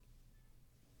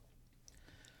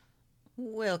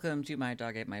Welcome to My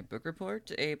Dog Ate My Book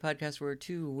Report, a podcast where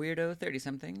two weirdo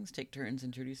 30-somethings take turns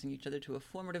introducing each other to a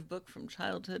formative book from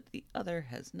childhood the other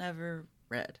has never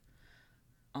read.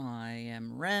 I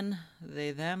am Ren, they,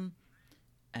 them,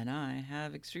 and I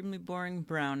have extremely boring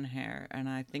brown hair, and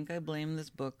I think I blame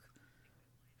this book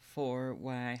for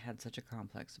why I had such a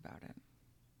complex about it.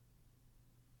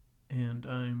 And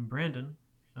I'm Brandon,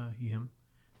 he, him,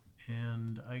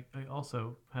 and I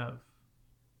also have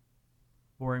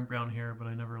boring brown hair, but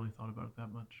I never really thought about it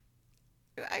that much.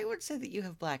 I would say that you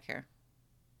have black hair.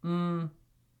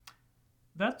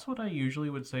 That's what I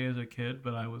usually would say as a kid,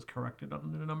 but I was corrected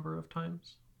on it a number of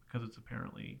times because it's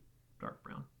apparently dark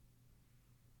brown.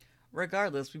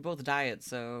 Regardless, we both dye it,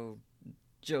 so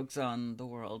joke's on the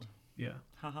world. Yeah.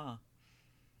 Haha.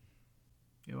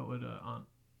 Yeah, what would Aunt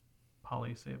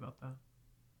Polly say about that?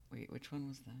 Wait, which one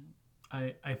was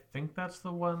that? I think that's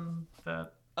the one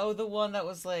that... Oh, the one that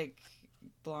was like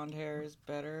blonde hair is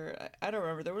better. I don't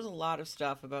remember. There was a lot of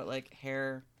stuff about like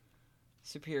hair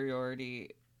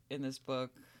superiority in this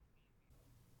book.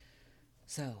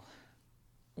 So,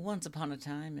 once upon a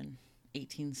time in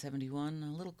 1871,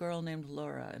 a little girl named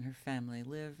Laura and her family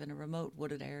live in a remote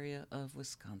wooded area of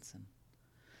Wisconsin.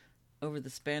 Over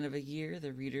the span of a year,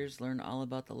 the readers learn all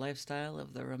about the lifestyle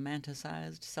of the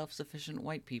romanticized, self-sufficient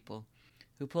white people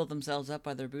who pull themselves up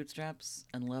by their bootstraps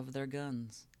and love their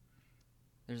guns.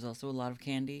 There's also a lot of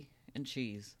candy and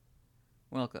cheese.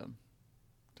 Welcome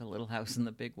to Little House in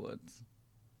the Big Woods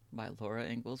by Laura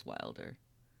Ingalls Wilder.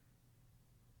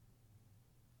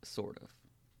 Sort of.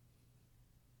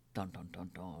 Dun dun dun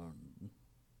dun.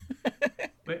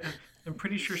 Wait, I'm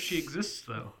pretty sure she exists,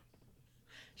 though.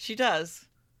 She does.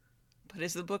 But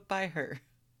is the book by her?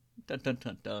 Dun dun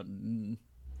dun dun.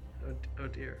 Oh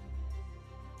dear.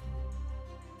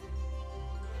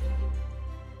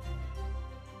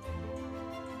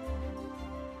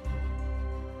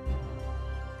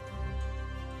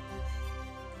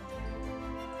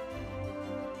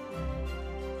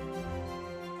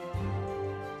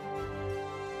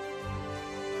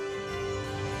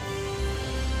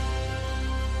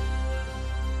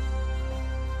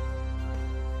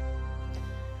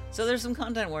 So there's some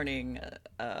content warning.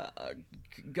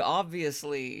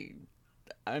 Obviously,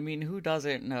 I mean, who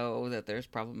doesn't know that there's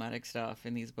problematic stuff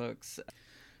in these books?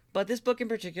 But this book in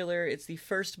particular, it's the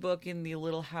first book in the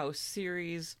Little House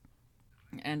series,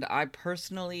 and I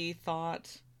personally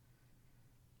thought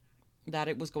that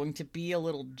it was going to be a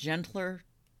little gentler,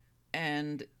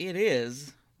 and it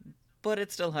is, but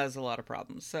it still has a lot of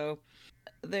problems. So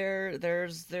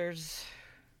there's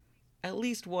at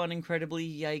least one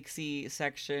incredibly yikesy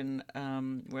section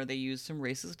where they use some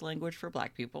racist language for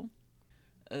black people.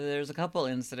 There's a couple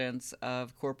incidents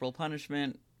of corporal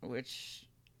punishment, which,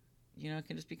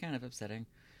 can just be kind of upsetting.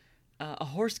 A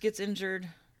horse gets injured.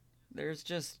 There's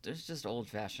just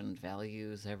old-fashioned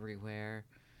values everywhere.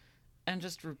 And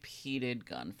just repeated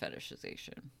gun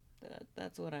fetishization.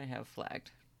 That's what I have flagged.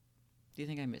 Do you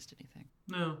think I missed anything?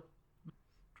 No. I'm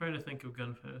trying to think of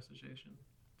gun fetishization.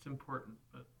 It's important,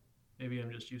 but... maybe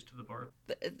I'm just used to the bar.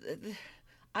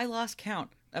 I lost count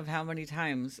of how many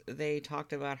times they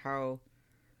talked about how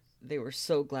they were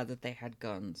so glad that they had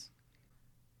guns.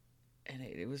 And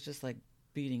it was just like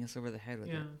beating us over the head with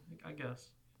it. Yeah, I guess.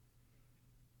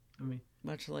 I mean...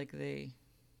 much like they...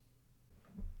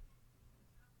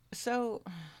 So,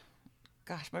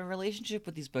 gosh, my relationship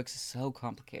with these books is so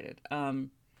complicated.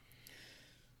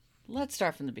 Let's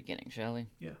start from the beginning, shall we?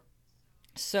 Yeah.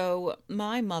 So,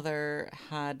 my mother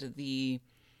had the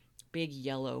big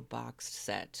yellow boxed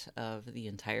set of the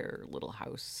entire Little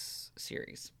House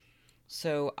series.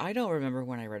 So, I don't remember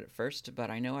when I read it first, but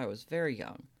I know I was very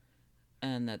young,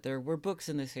 and that there were books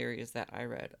in the series that I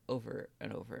read over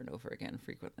and over and over again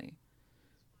frequently.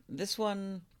 This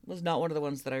one was not one of the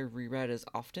ones that I reread as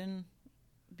often,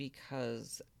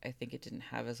 because I think it didn't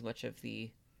have as much of the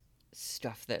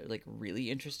stuff that, like, really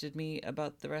interested me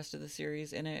about the rest of the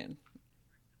series in it.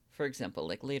 For example,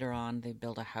 like later on, they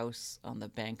build a house on the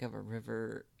bank of a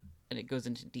river, and it goes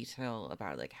into detail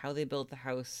about like how they built the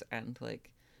house and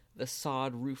like the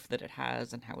sod roof that it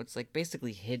has and how it's like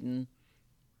basically hidden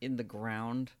in the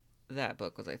ground. That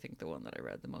book was, I think, the one that I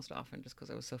read the most often just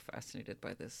because I was so fascinated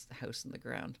by this house in the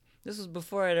ground. This was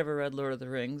before I'd ever read Lord of the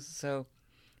Rings, so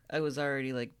I was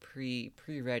already like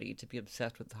pre-ready to be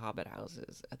obsessed with the Hobbit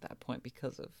houses at that point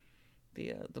because of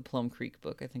the Plum Creek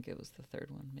book. I think it was the third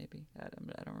one, maybe. I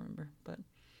don't remember,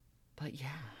 but yeah,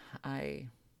 I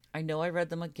know I read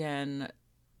them again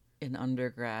in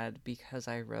undergrad because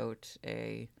I wrote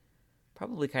a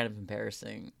probably kind of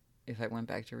embarrassing, if I went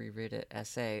back to reread it,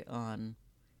 essay on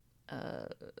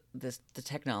the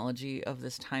technology of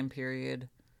this time period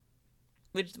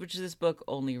which this book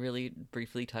only really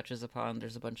briefly touches upon.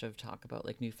 There's a bunch of talk about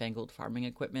like newfangled farming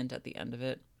equipment at the end of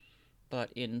it,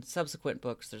 but in subsequent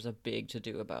books, there's a big to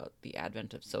do about the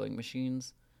advent of sewing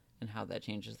machines and how that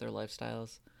changes their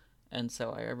lifestyles. And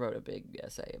so I wrote a big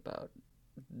essay about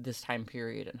this time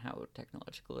period and how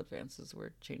technological advances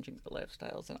were changing their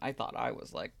lifestyles. And I thought I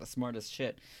was like the smartest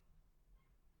shit.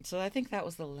 So I think that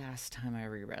was the last time I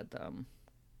reread them,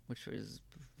 which was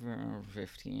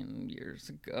 15 years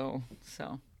ago.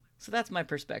 So that's my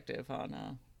perspective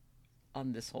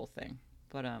on this whole thing.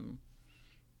 But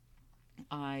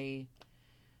I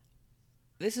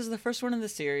this is the first one in the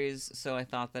series, so I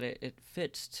thought that it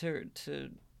fit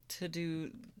to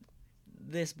do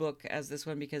this book as this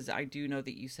one, because I do know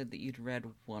that you said that you'd read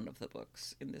one of the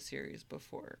books in the series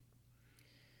before.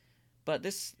 But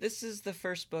this is the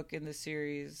first book in the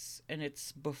series, and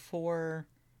it's before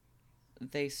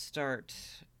they start.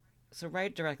 So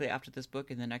right directly after this book,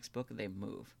 in the next book, they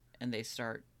move and they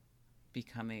start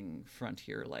becoming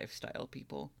frontier lifestyle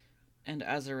people. And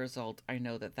as a result, I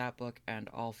know that that book and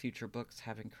all future books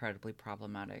have incredibly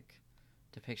problematic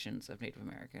depictions of Native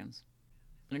Americans.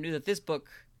 And I knew that this book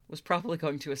was probably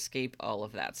going to escape all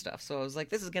of that stuff. So I was like,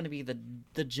 this is going to be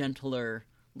the gentler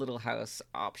Little House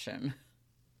option.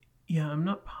 Yeah, I'm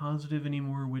not positive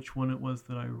anymore which one it was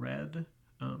that I read.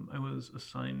 I was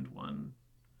assigned one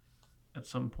at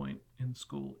some point in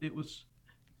school. It was,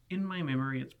 in my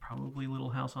memory, it's probably Little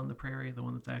House on the Prairie, the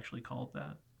one that's actually called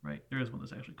that, right? There is one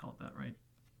that's actually called that, right?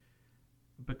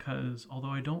 Because although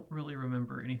I don't really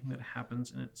remember anything that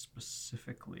happens in it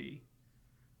specifically,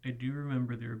 I do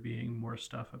remember there being more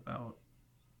stuff about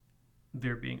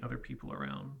there being other people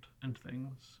around and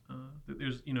things.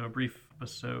 There's, a brief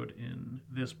episode in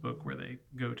this book where they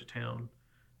go to town,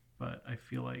 but I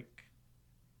feel like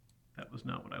that was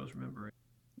not what I was remembering.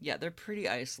 Yeah, they're pretty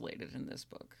isolated in this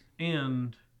book.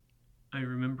 And I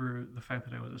remember the fact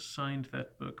that I was assigned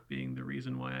that book being the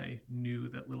reason why I knew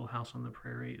that Little House on the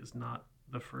Prairie is not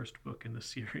the first book in the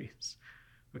series,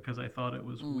 because I thought it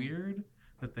was weird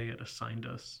that they had assigned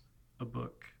us a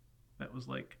book that was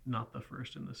like not the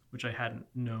first in this, which I hadn't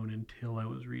known until I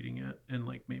was reading it and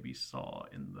like maybe saw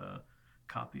in the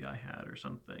copy I had or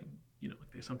something.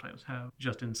 Like they sometimes have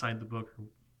just inside the book or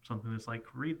something that's like,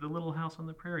 read the Little House on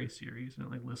the Prairie series, and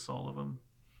it like lists all of them.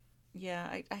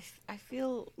 Yeah, I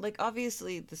feel like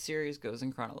obviously the series goes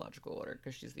in chronological order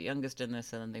because she's the youngest in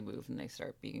this, and then they move and they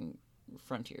start being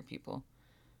frontier people.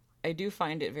 I do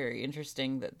find it very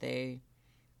interesting that they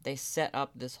set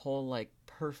up this whole like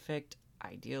perfect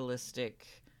idealistic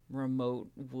remote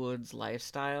woods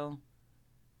lifestyle,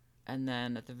 and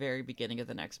then at the very beginning of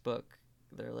the next book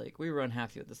they're like, we were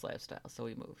unhappy with this lifestyle, so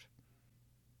we moved.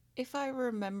 If I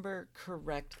remember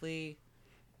correctly,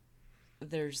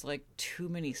 there's like too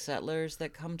many settlers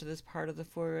that come to this part of the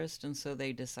forest, and so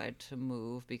they decide to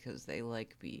move because they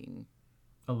like being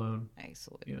alone,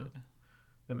 isolated. Yeah,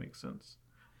 that makes sense.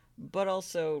 But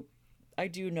also, I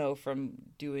do know from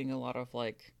doing a lot of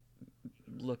like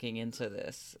looking into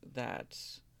this that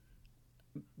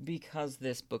because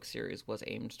this book series was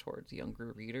aimed towards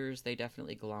younger readers, they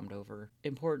definitely glommed over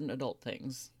important adult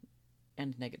things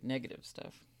and negative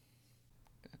stuff.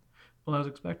 Well, I was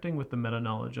expecting, with the meta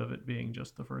knowledge of it being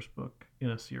just the first book in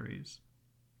a series,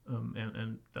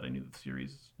 and that I knew the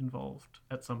series involved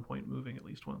at some point moving at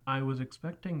least once, I was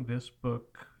expecting this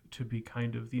book to be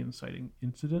kind of the inciting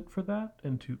incident for that,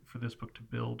 and for this book to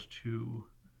build to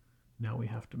now we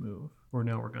have to move, or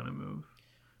now we're gonna move,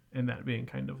 and that being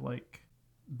kind of like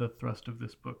the thrust of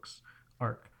this book's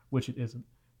arc, which it isn't.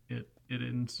 It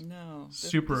ends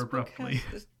super abruptly.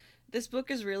 This book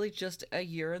is really just a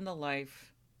year in the life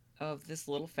of this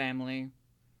little family,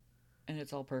 and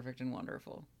it's all perfect and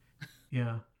wonderful.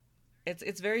 Yeah.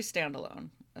 It's very standalone.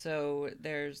 So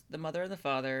there's the mother and the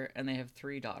father, and they have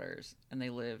 3 daughters, and they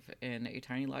live in a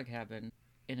tiny log cabin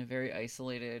in a very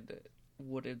isolated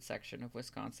wooded section of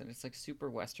Wisconsin. It's like super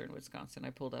western Wisconsin.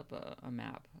 I pulled up a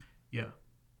map. Yeah.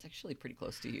 It's actually pretty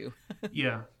close to you.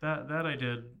 Yeah, that I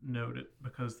did note it,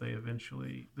 because they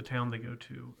eventually, the town they go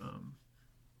to,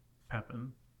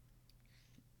 Pepin,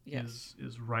 yes,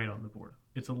 is right on the border.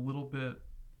 It's a little bit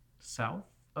south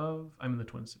of, I'm in the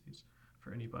Twin Cities,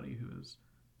 for anybody who is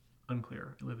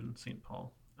unclear. I live in St.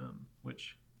 Paul,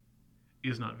 which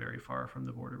is not very far from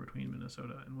the border between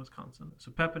Minnesota and Wisconsin.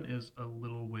 So Pepin is a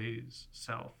little ways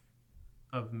south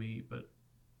of me, but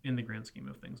in the grand scheme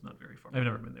of things, not very far. I've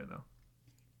never been there, though.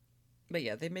 But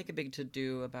yeah, they make a big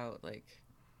to-do about like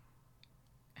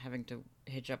having to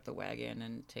hitch up the wagon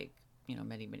and take,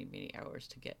 many, many, many hours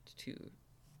to get to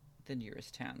the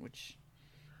nearest town, which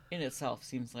in itself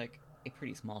seems like a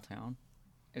pretty small town.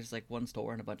 It's like one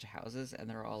store and a bunch of houses, and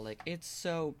they're all like, it's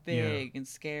so Yeah. big and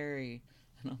scary.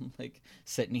 And I'm like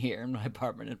sitting here in my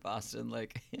apartment in Boston,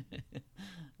 like,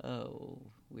 oh,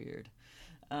 weird.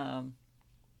 Um,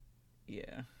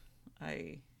 yeah,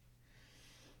 I.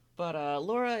 But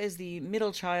Laura is the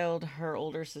middle child. Her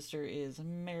older sister is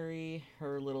Mary.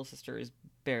 Her little sister is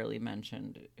barely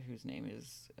mentioned, whose name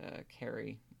is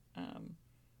Carrie. Um,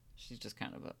 she's just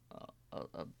kind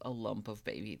of a lump of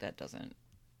baby that doesn't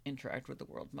interact with the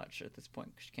world much at this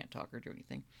point. She can't talk or do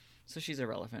anything, so she's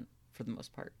irrelevant for the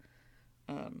most part.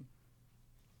 Um,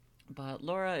 but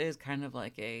Laura is kind of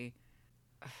like a.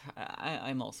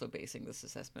 I'm also basing this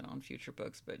assessment on future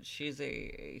books, but she's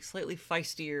a slightly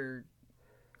feistier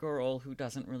girl who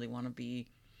doesn't really want to be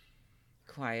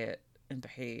quiet and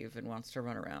behave and wants to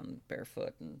run around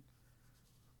barefoot. And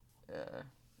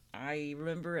I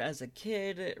remember as a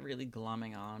kid really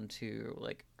glomming on to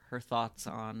like her thoughts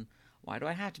on why do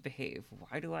I have to behave?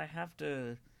 Why do I have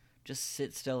to just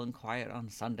sit still and quiet on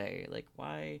Sunday? Like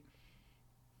why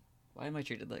am I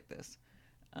treated like this?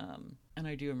 And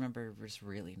I do remember just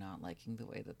really not liking the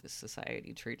way that this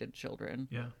society treated children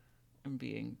Yeah. and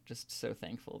being just so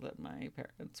thankful that my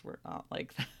parents were not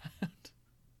like that.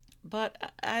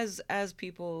 But as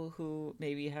people who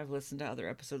maybe have listened to other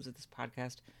episodes of this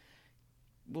podcast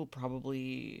will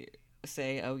probably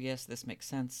say, "Oh yes, this makes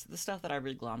sense." The stuff that I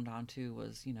really glommed onto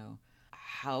was,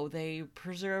 how they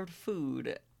preserved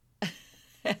food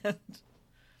and,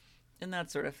 and that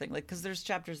sort of thing. Like, because there's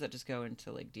chapters that just go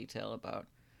into like detail about,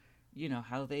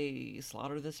 how they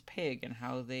slaughter this pig and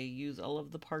how they use all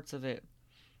of the parts of it,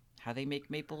 how they make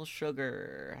maple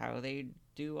sugar, how they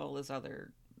do all this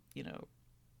other, you know,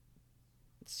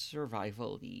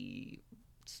 survival-y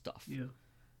stuff. Yeah.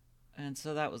 And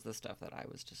so that was the stuff that I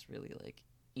was just really like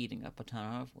eating up a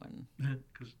ton of when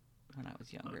Because I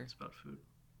was younger. it's about food.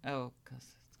 Oh,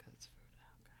 because it's food. Oh,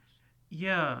 gosh.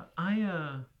 Yeah,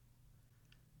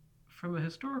 from a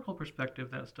historical perspective,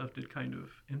 that stuff did kind of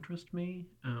interest me.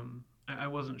 I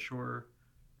wasn't sure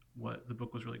what the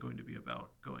book was really going to be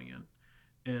about going in,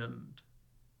 and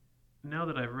now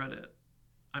that I've read it,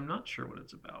 I'm not sure what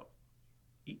it's about.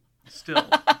 Still,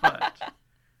 but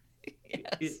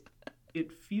Yes.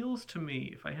 it feels to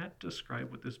me, if I had to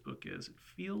describe what this book is, it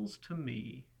feels to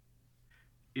me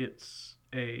it's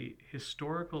a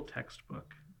historical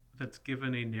textbook that's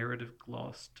given a narrative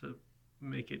gloss to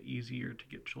make it easier to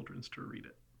get children's to read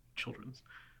it. Children's.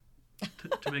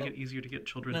 To make it easier to get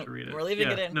children No, to read it. we're leaving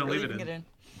it in. No, we're leave leaving it in.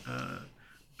 in.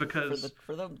 Because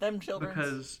Them children.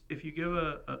 because if you give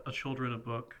a children a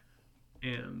book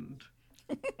and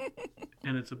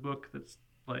and it's a book that's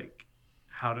like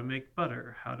how to make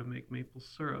butter, how to make maple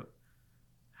syrup,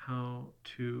 how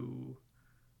to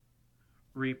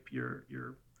reap your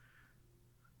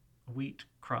wheat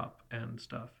crop and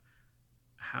stuff,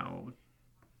 how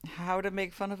to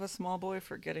make fun of a small boy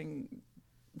for getting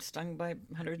stung by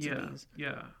hundreds of bees.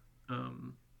 yeah,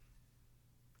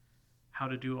 how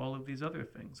to do all of these other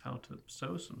things, how to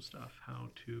sew some stuff, how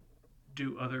to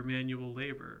do other manual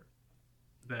labor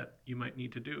that you might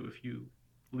need to do if you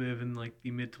live in like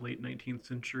the mid to late 19th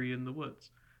century in the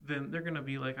woods. Then they're going to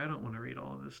be like, I don't want to read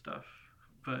all of this stuff.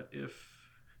 But if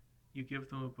you give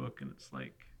them a book and it's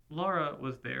like, Laura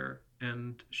was there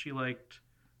and she liked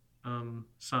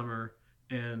summer,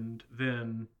 and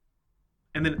then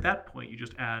at that point you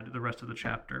just add the rest of the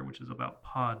chapter, which is about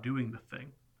Pa doing the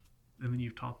thing, and then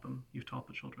you've taught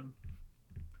the children.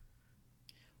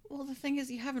 Well, the thing is,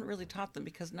 you haven't really taught them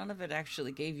because none of it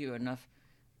actually gave you enough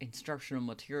instructional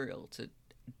material to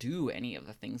do any of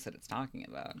the things that it's talking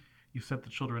about. You set the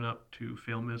children up to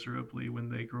fail miserably when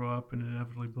they grow up and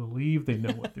inevitably believe they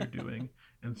know what they're doing,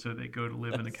 and so they go to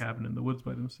live in a cabin in the woods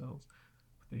by themselves.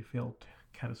 But they fail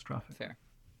catastrophic. Fair.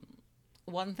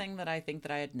 One thing that I think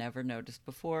that I had never noticed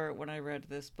before when I read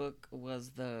this book was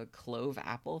the clove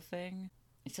apple thing.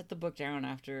 I set the book down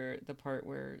after the part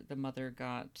where the mother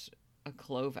got a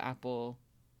clove apple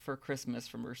for Christmas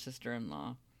from her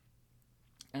sister-in-law.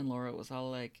 And Laura was all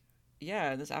like,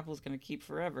 yeah, this apple's going to keep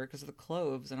forever because of the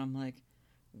cloves. And I'm like,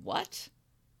 what?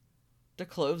 Do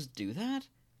cloves do that?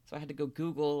 So I had to go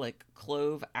Google, like,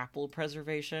 clove apple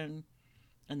preservation.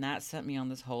 And that sent me on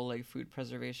this whole, like, food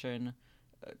preservation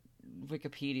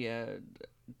Wikipedia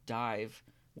dive,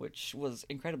 which was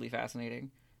incredibly fascinating.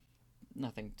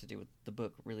 Nothing to do with the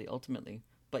book, really, ultimately.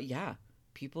 But yeah,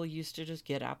 people used to just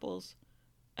get apples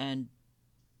and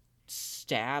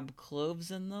stab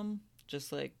cloves in them,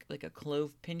 just like a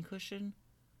clove pincushion.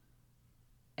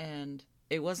 And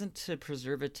it wasn't to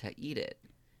preserve it to eat it.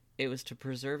 It was to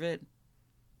preserve it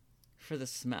for the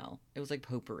smell. It was like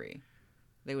potpourri.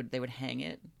 They would hang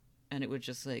it, and it would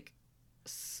just like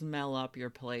smell up your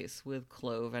place with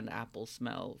clove and apple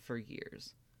smell for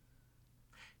years.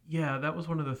 Yeah, that was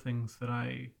one of the things that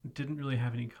I didn't really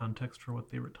have any context for what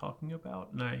they were talking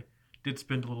about, and I did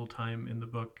spend a little time in the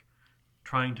book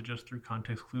trying to just through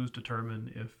context clues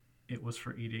determine if it was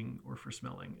for eating or for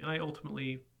smelling. And I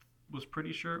ultimately was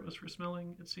pretty sure it was for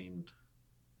smelling, it seemed,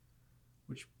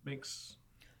 which makes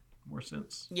more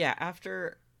sense. Yeah,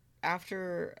 after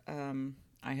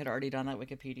I had already done that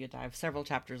Wikipedia dive, several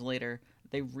chapters later,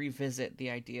 they revisit the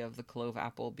idea of the clove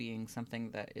apple being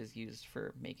something that is used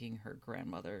for making her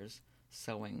grandmother's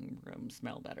sewing room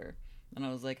smell better. And I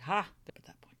was like, ha, at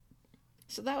that point.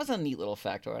 So that was a neat little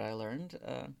factoid I learned.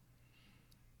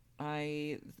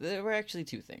 There were actually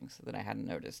two things that I hadn't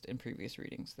noticed in previous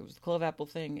readings. There was the clove apple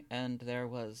thing, and there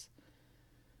was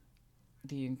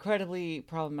the incredibly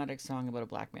problematic song about a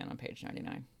black man on page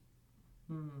 99.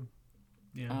 Hmm.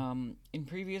 Yeah. In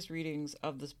previous readings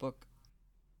of this book,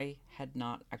 I had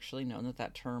not actually known that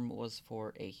that term was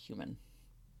for a human.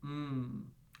 Hmm.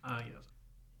 Ah, yes.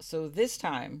 So this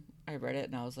time I read it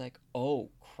and I was like, oh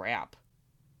crap.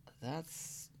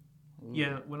 That's. Ooh.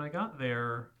 Yeah, when I got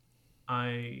there,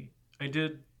 I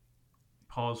did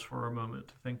pause for a moment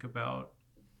to think about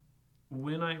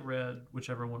when I read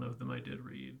whichever one of them I did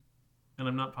read, and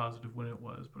I'm not positive when it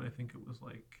was, but I think it was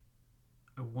like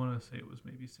I want to say it was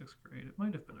maybe sixth grade. It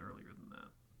might have been earlier than that.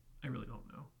 I really don't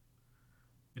know.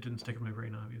 It didn't stick in my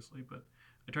brain, obviously, but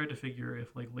I tried to figure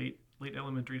if like late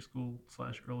elementary school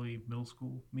 / early middle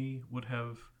school me would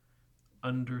have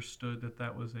understood that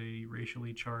that was a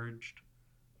racially charged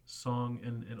song,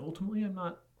 and ultimately I'm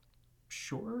not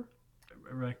sure.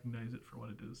 I recognize it for what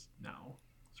it is now,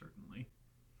 certainly.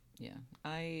 Yeah.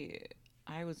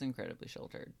 I was incredibly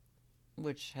sheltered,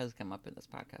 which has come up in this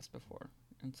podcast before.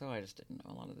 And so I just didn't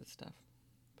know a lot of this stuff.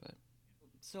 But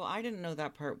so I didn't know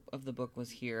that part of the book was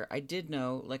here. I did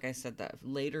know, like I said, that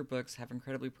later books have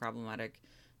incredibly problematic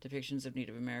depictions of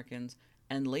Native Americans,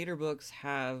 and later books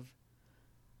have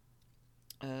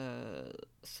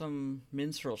some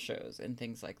minstrel shows and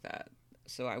things like that.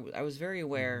 So I was very Mm-hmm.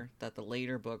 aware that the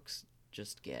later books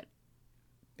just get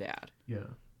bad. Yeah.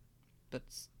 But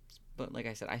but like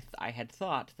I said, I had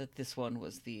thought that this one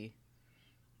was the,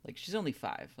 like, she's only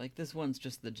 5. Like, this one's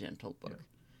just the gentle Yeah. book.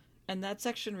 And that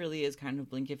section really is kind of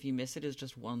Blink If You Miss It is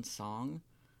just one song,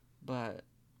 but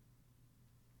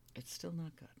it's still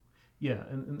not good. Yeah,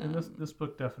 and Um, this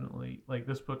book definitely, like,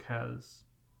 this book has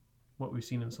what we've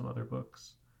seen in some other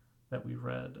books that we've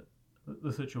read,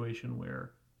 the situation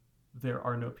where there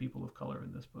are no people of color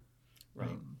in this book.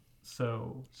 right.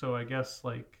 So I guess,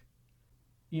 like,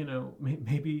 you know,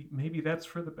 maybe that's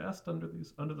for the best under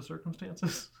the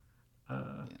circumstances,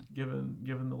 Yeah.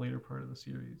 given the later part of the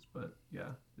series. But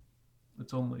yeah,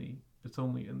 it's only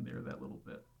in there that little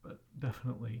bit, but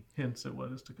definitely hints at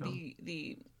what is to come.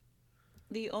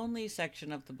 The only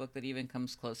section of the book that even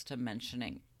comes close to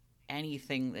mentioning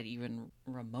anything that even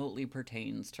remotely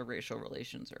pertains to racial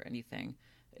relations or anything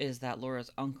is that Laura's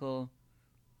uncle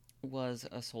was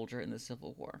a soldier in the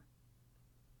Civil War,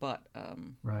 but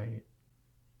Right.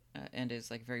 and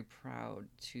is like very proud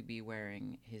to be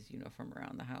wearing his uniform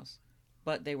around the house.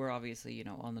 But they were obviously,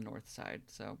 on the north side.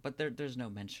 So, but there's no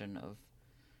mention of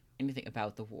anything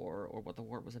about the war or what the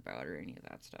war was about or any of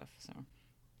that stuff. So,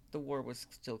 the war was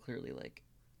still clearly like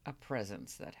a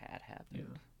presence that had Yeah.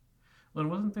 happened. Well, and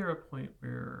wasn't there a point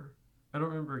where I don't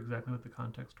remember exactly what the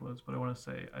context was, but I want to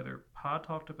say either Pa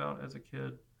talked about as a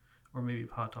kid, or maybe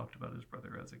Pa talked about his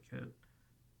brother as a kid,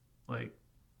 like,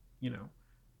 you know,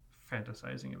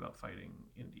 fantasizing about fighting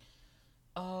Indy.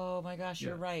 Oh my gosh, Yeah,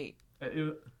 you're right.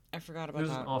 it, I forgot it about was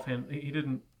just an that. offhand. He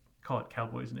didn't call it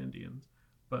cowboys and Indians,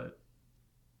 but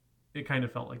it kind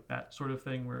of felt like that sort of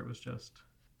thing where it was just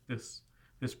this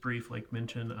this brief like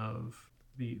mention of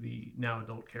the now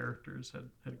adult characters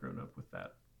had grown up with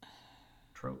that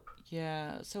trope.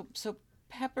 Yeah, so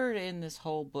peppered in this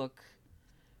whole book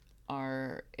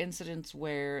are incidents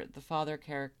where the father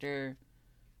character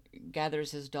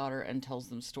gathers his daughter and tells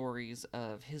them stories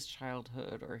of his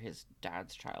childhood or his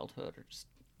dad's childhood or just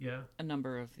Yeah, a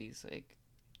number of these like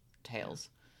yeah, tales.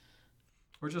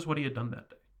 or just what he had done that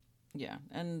day. Yeah,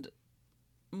 and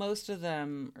most of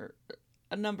them, or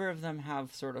a number of them,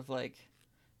 have sort of like,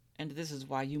 and this is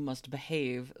why you must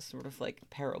behave, sort of like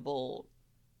parable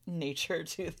nature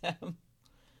to them.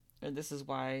 Or this is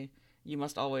why you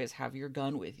must always have your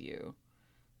gun with you.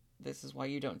 This is why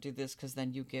you don't do this because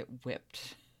then you get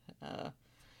whipped. Uh,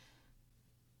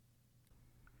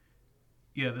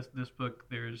 Yeah, this book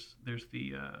there's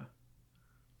the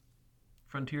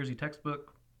frontiersy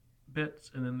textbook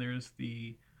bits, and then there's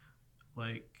the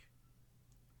like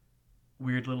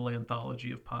weird little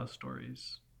anthology of pause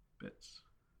stories bits.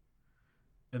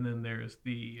 And then there's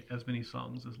the as many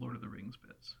songs as Lord of the Rings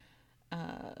bits.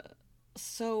 Uh,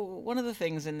 so, one of the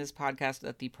things in this podcast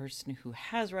that the person who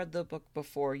has read the book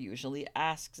before usually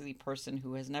asks the person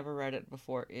who has never read it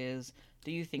before is,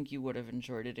 do you think you would have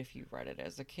enjoyed it if you read it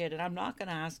as a kid? And I'm not going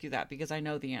to ask you that because I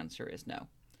know the answer is no.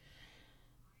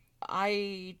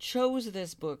 I chose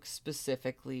this book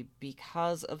specifically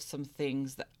because of some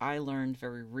things that I learned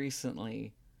very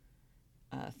recently.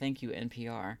 Thank you,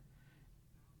 NPR,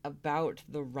 about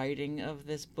the writing of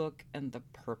this book and the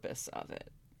purpose of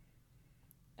it.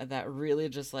 That really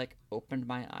just like opened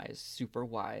my eyes super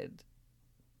wide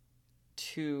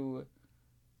to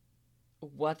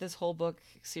what this whole book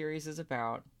series is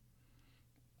about,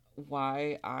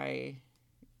 why I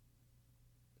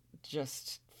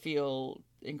just feel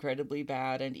incredibly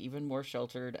bad and even more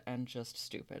sheltered and just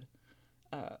stupid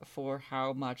for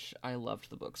how much I loved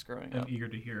the books growing I'm up. eager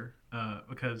to hear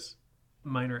because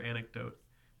minor anecdote.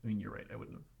 I mean, you're right. I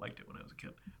wouldn't have liked it when I was a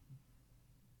kid.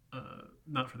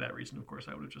 Not for that reason, of course.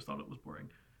 I would have just thought it was boring.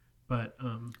 But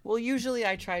Well, usually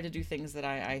I try to do things that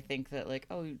I think that like,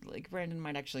 oh, like Brandon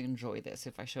might actually enjoy this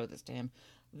if I show this to him.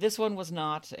 This one was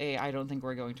not a I don't think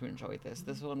we're going to enjoy this.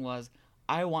 This one was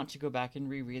I want to go back and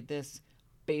reread this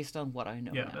based on what I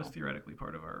know yeah, that's now. theoretically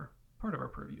part of our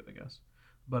purview, I guess.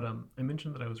 But I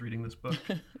mentioned that I was reading this book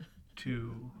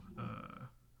to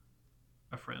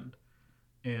a friend,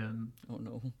 and Oh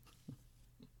no.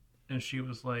 she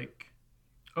was like,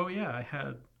 "Oh yeah, I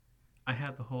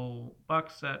had the whole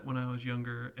box set when I was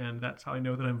younger, and that's how I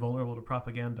know that I'm vulnerable to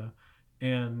propaganda."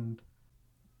 And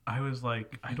I was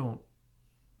like, I don't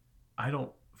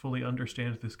fully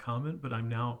understand this comment, but I'm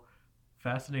now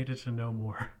fascinated to know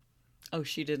more. Oh,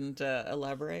 she didn't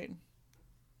elaborate?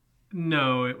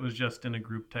 No, it was just in a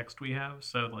group text we have,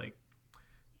 so like,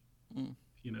 Mm.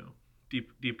 you know,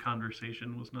 deep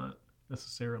conversation was not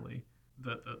necessarily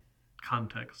the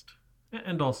context.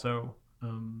 And also,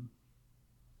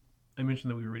 I mentioned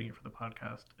that we were reading it for the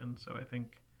podcast, and so I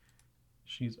think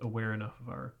she's aware enough of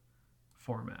our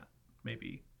format,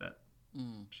 maybe, that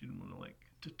Mm. she didn't want to like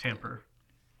to tamper.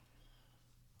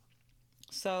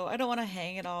 So I don't want to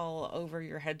hang it all over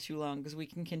your head too long because we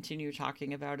can continue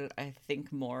talking about it, I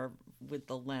think, more with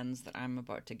the lens that I'm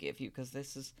about to give you because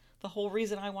this is the whole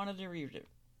reason I wanted to read it.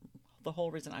 The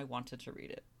whole reason I wanted to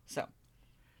read it. So,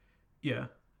 Yeah,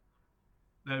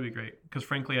 that'd be great. Because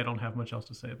frankly, I don't have much else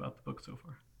to say about the book so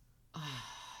far.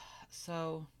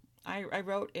 so I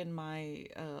wrote in my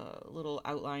little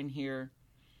outline here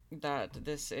that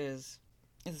this is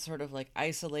a sort of like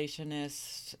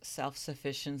isolationist self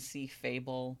sufficiency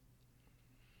fable,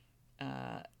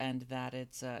 and that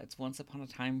it's once upon a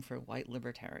time for white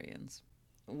libertarians,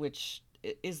 which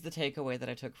is the takeaway that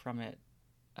I took from it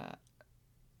uh,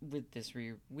 with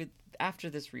after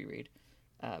this reread,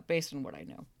 based on what I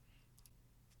know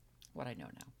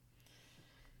now.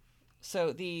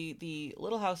 So the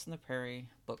Little House on the Prairie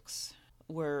books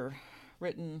were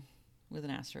written with an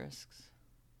asterisk.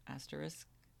 Asterisk.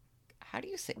 How do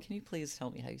you say? Can you please tell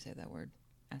me how you say that word?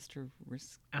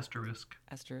 Asterisk. Asterisk.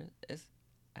 Asterisk.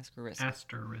 Asterisk.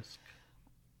 Asterisk.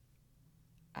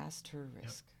 Yep.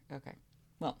 Asterisk. Okay.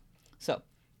 Well, so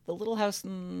the Little House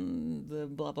in the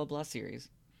blah blah blah series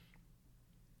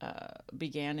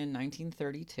began in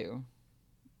 1932.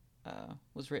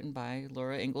 Was written by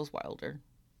Laura Ingalls Wilder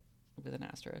with an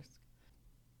asterisk,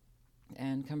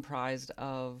 and comprised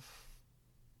of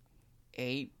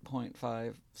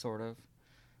 8.5 sort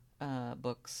of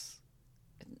books,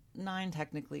 nine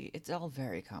technically. It's all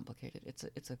very complicated.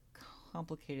 It's a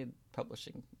complicated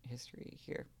publishing history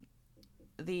here.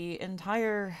 The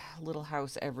entire Little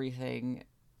House everything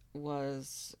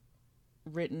was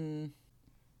written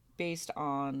based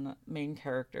on main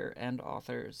character and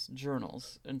author's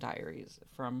journals and diaries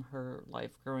from her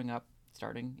life growing up,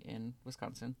 starting in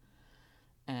Wisconsin,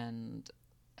 and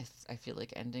I feel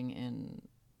like ending in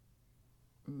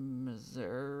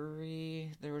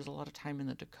Missouri. There was a lot of time in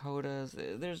the Dakotas.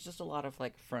 There's just a lot of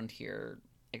like frontier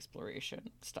exploration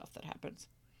stuff that happens.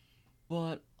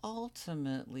 But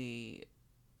ultimately,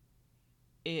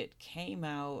 it came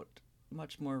out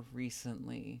much more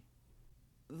recently.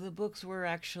 The books were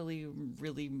actually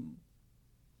really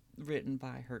written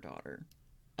by her daughter.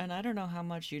 And I don't know how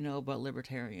much you know about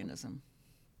libertarianism.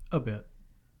 A bit.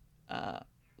 Uh,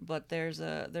 but there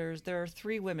are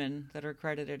three women that are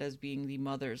credited as being the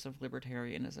mothers of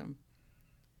libertarianism.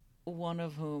 One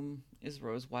of whom is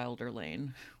Rose Wilder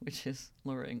Lane, which is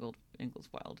Laura Ingalls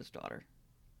Wilder's daughter,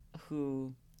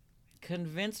 who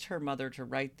convinced her mother to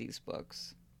write these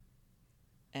books.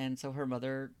 And so her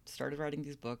mother started writing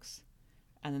these books,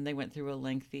 and then they went through a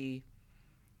lengthy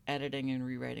editing and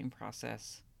rewriting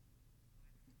process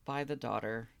by the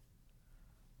daughter,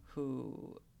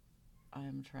 who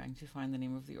I'm trying to find the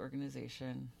name of the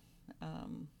organization.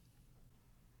 Um,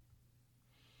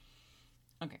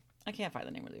 okay, I can't find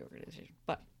the name of the organization,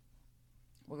 but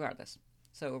regardless.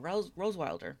 So Rose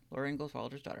Wilder, Laura Ingalls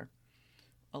Wilder's daughter,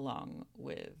 along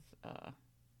with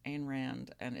Ayn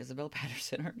Rand and Isabel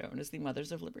Patterson, are known as the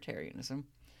mothers of libertarianism.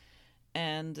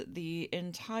 And the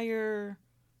entire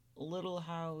Little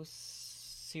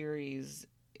House series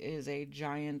is a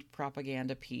giant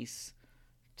propaganda piece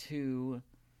to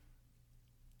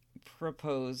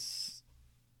propose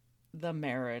the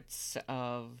merits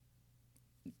of,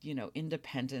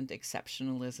 independent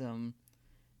exceptionalism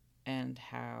and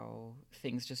how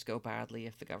things just go badly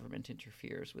if the government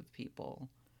interferes with people.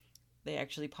 They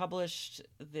actually published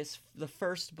the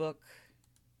first book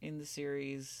in the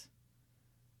series,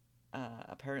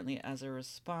 apparently as a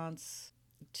response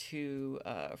to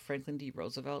Franklin D.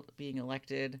 Roosevelt being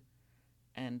elected,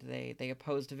 and they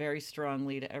opposed very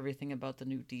strongly to everything about the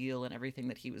New Deal and everything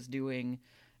that he was doing.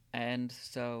 And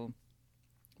so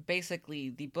basically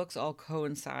the books all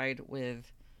coincide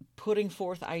with putting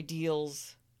forth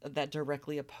ideals that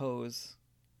directly oppose,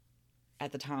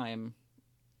 at the time,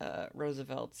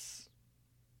 Roosevelt's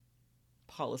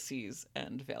policies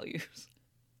and values.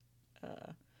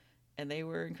 And they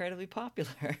were incredibly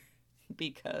popular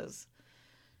because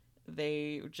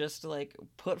they just like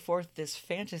put forth this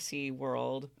fantasy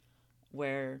world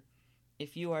where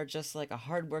if you are just like a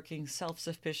hardworking,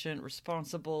 self-sufficient,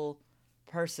 responsible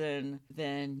person,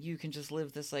 then you can just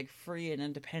live this like free and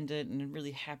independent and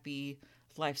really happy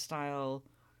lifestyle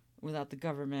without the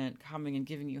government coming and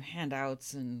giving you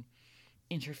handouts and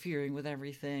interfering with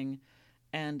everything.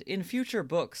 And in future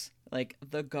books, like,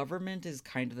 the government is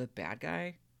kind of the bad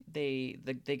guy. They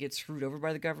get screwed over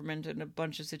by the government in a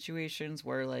bunch of situations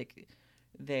where, like,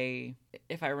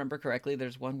 if I remember correctly,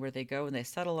 there's one where they go and they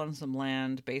settle on some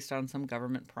land based on some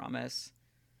government promise.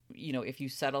 If you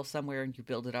settle somewhere and you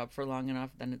build it up for long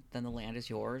enough, then the land is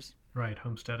yours. Right,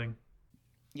 homesteading.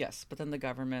 Yes, but then the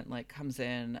government like comes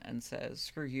in and says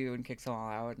screw you and kicks them all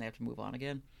out, and they have to move on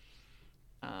again.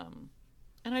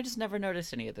 And I just never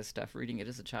noticed any of this stuff reading it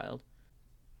as a child.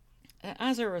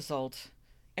 As a result,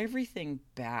 everything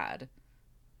bad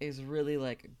is really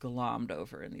like glommed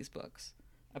over in these books.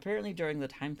 Apparently, during the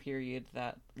time period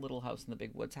that Little House in the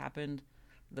Big Woods happened,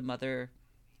 the mother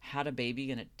had a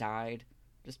baby and it died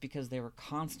just because they were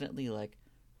constantly like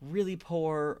really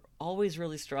poor, always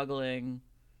really struggling.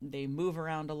 They move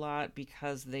around a lot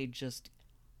because they just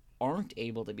aren't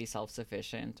able to be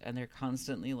self-sufficient, and they're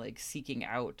constantly like seeking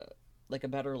out like a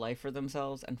better life for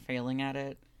themselves and failing at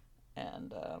it.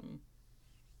 And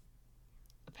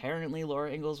apparently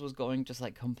Laura Ingalls was going just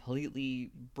like completely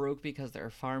broke because their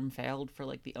farm failed for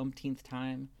like the umpteenth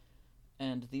time,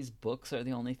 and these books are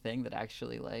the only thing that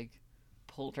actually like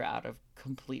pulled her out of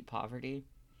complete poverty.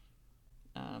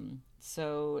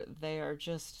 So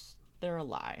they're a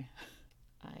lie.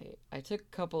 I took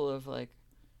a couple of like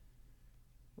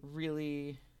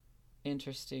really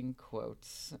interesting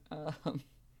quotes,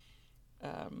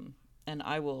 and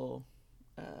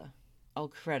I'll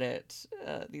credit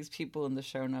these people in the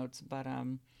show notes. But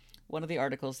one of the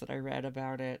articles that I read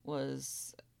about it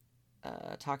was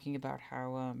talking about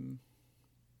how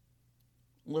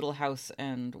Little House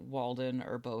and Walden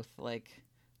are both like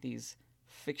these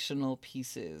fictional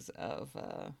pieces of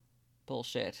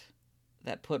bullshit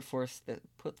that put forth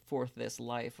this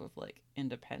life of like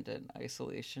independent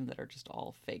isolation that are just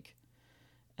all fake.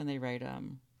 And they write,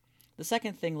 the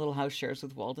second thing Little House shares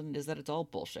with Walden is that it's all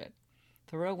bullshit.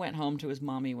 Thoreau went home to his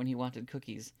mommy when he wanted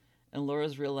cookies, and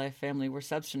Laura's real-life family were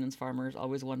subsistence farmers,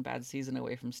 always one bad season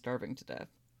away from starving to death.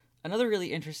 Another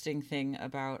really interesting thing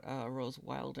about Rose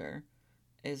Wilder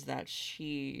is that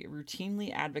she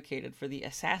routinely advocated for the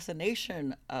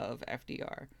assassination of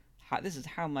FDR. This is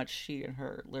how much she and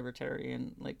her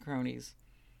libertarian like cronies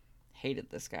hated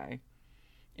this guy.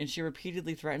 And she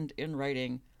repeatedly threatened in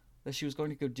writing that she was going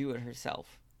to go do it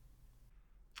herself.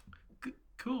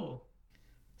 Cool.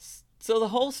 So the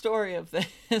whole story of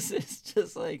this is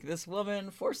just like this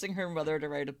woman forcing her mother to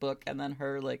write a book and then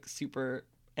her like super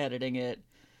editing it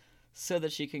so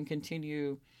that she can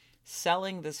continue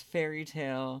selling this fairy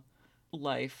tale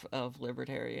life of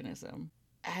libertarianism.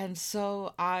 And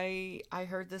so I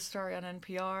heard this story on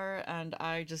NPR, and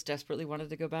I just desperately wanted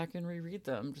to go back and reread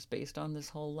them just based on this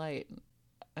whole light.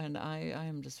 And I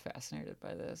am just fascinated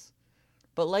by this.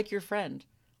 But like your friend,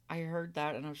 I heard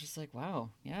that and I was just like,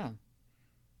 wow, yeah,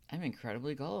 I'm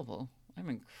incredibly gullible. I'm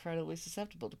incredibly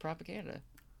susceptible to propaganda.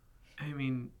 I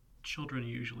mean, children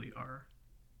usually are,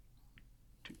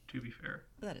 to be fair.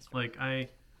 That is fair. Like,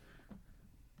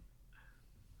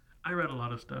 I read a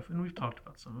lot of stuff, and we've talked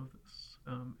about some of this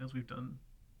as we've done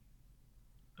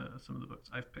some of the books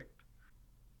I've picked.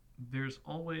 There's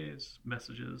always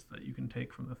messages that you can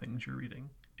take from the things you're reading,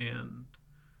 and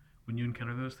when you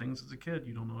encounter those things as a kid,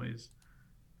 you don't always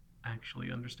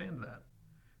actually understand that.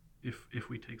 If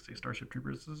we take, say, Starship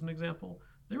Troopers as an example,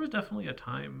 there was definitely a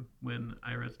time when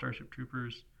I read Starship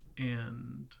Troopers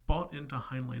and bought into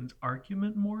Heinlein's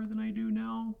argument more than I do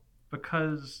now,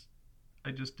 because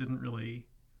I just didn't really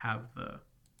have the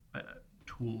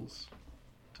tools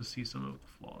to see some of the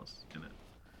flaws in it,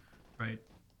 right?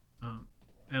 Um,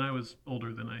 and I was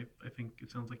older than I think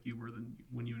it sounds like you were than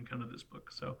when you encountered this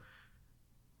book. So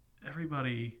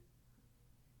everybody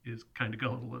is kind of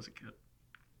gullible as a kid.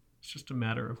 It's just a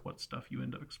matter of what stuff you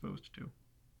end up exposed to.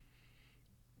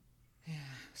 Yeah.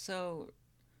 So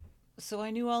I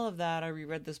knew all of that. I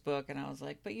reread this book and I was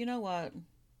like, but you know what?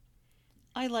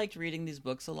 I liked reading these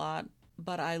books a lot,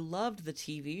 but I loved the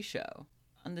TV show.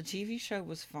 And the TV show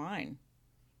was fine.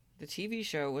 The TV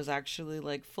show was actually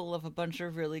like full of a bunch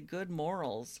of really good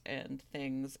morals and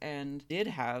things and did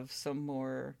have some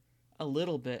more,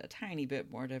 a tiny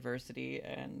bit more diversity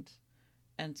and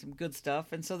some good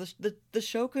stuff. And so the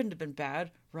show couldn't have been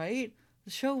bad, right?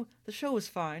 The show was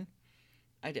fine.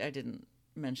 I didn't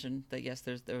mention that yes,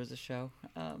 there was a show.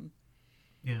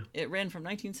 Yeah, It ran from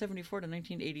 1974 to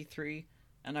 1983,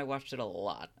 and I watched it a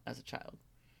lot as a child.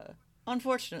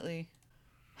 Unfortunately,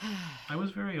 I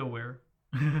was very aware.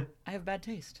 I have bad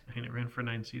taste. And it ran for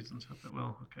 9 seasons. I thought,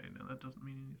 well, okay, no, that doesn't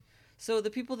mean anything. So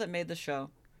the people that made the show,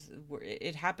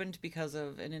 it happened because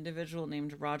of an individual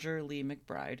named Roger Lee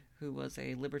McBride, who was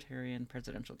a libertarian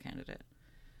presidential candidate,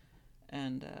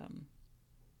 and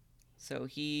so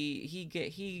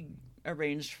he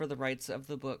arranged for the rights of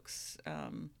the books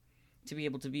to be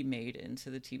able to be made into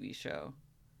the TV show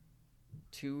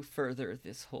to further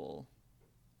this whole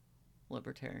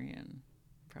libertarian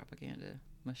propaganda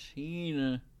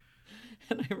machine.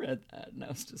 And I read that and I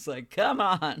was just like, come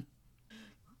on.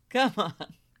 Come on.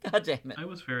 God damn it. I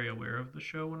was very aware of the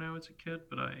show when I was a kid,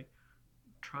 but I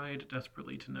tried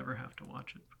desperately to never have to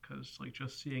watch it because, like,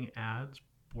 just seeing ads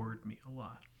bored me a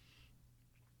lot.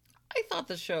 I thought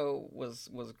the show was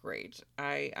great.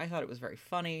 I thought it was very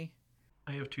funny.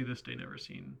 I have to this day never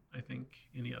seen, I think,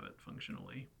 any of it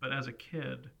functionally. But as a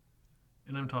kid,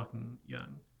 and I'm talking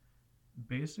young,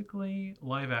 basically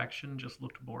live action just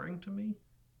looked boring to me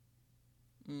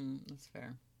That's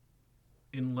fair.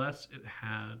 unless it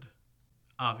had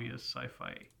obvious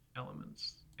sci-fi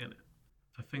elements in it.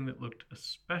 The thing that looked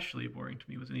especially boring to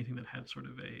me was anything that had sort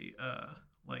of a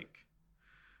like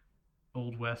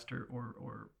old west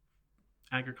or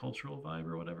agricultural vibe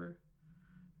or whatever.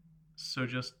 So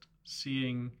just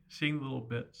seeing the little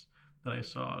bits that I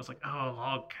saw, I was like, oh,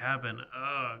 log cabin,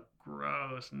 oh,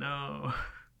 gross, no.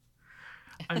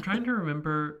 I'm trying to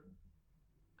remember.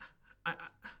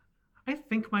 I I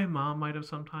think my mom might have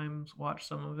sometimes watched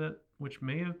some of it, which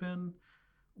may have been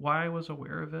why I was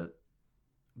aware of it,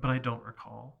 but I don't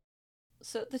recall.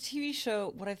 So the TV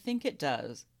show, what I think it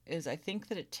does is I think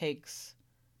that it takes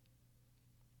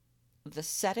the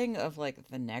setting of like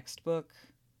the next book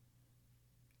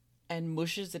and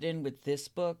mushes it in with this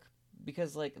book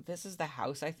because like this is the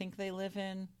house I think they live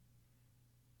in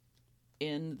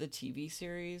the TV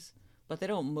series, but they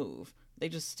don't move. They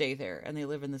just stay there and they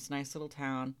live in this nice little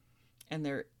town and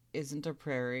there isn't a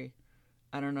prairie.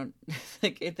 I don't know.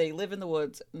 Like if they live in the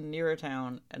woods near a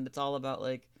town and it's all about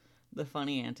like the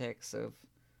funny antics of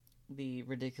the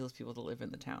ridiculous people that live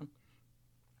in the town.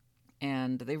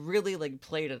 And they really like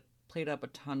played up a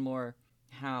ton more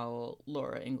how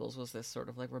Laura Ingalls was this sort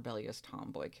of like rebellious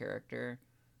tomboy character.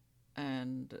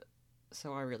 And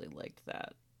so I really liked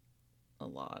that a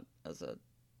lot as a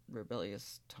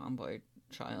rebellious tomboy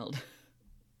child.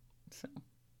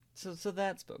 So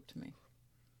that spoke to me.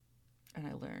 And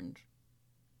I learned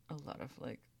a lot of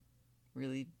like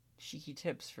really cheeky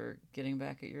tips for getting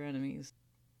back at your enemies.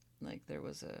 Like there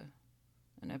was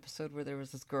an episode where there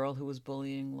was this girl who was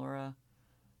bullying Laura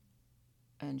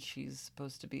and she's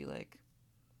supposed to be like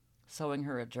sewing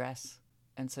her a dress,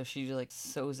 and so she like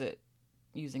sews it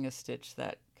using a stitch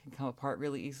that can come apart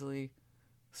really easily.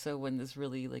 So when this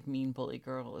really like mean bully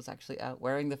girl is actually out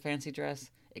wearing the fancy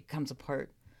dress, it comes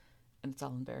apart and it's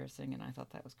all embarrassing, and I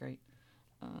thought that was great.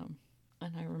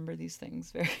 And I remember these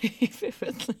things very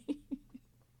vividly.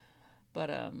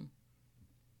 But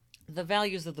the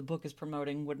values that the book is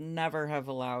promoting would never have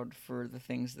allowed for the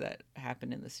things that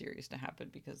happen in the series to happen,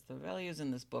 because the values in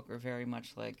this book are very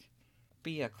much like,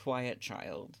 be a quiet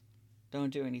child. Don't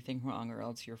do anything wrong or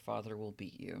else your father will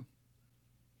beat you.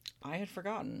 I had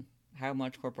forgotten how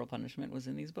much corporal punishment was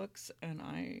in these books, and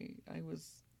I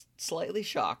was slightly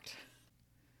shocked.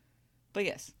 But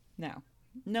yes, now,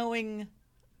 knowing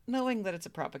that it's a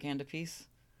propaganda piece,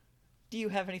 do you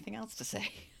have anything else to say?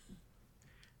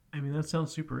 I mean, that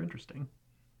sounds super interesting.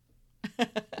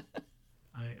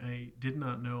 I did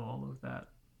not know all of that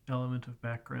element of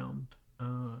background.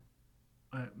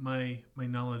 My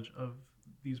knowledge of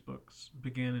these books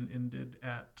began and ended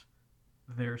at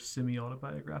their semi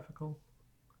autobiographical,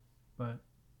 but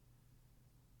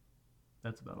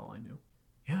that's about all I knew.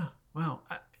 Yeah, wow.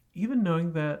 Even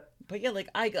knowing that, But yeah, like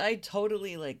I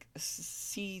totally like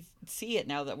see it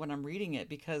now that when I'm reading it,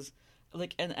 because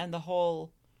like and the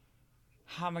whole,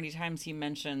 how many times he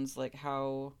mentions like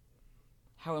how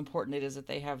important it is that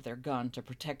they have their gun to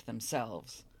protect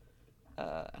themselves.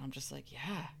 And I'm just like,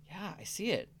 yeah, I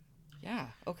see it. Yeah,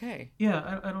 okay.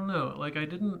 yeah, I don't know. Like, I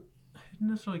didn't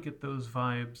necessarily get those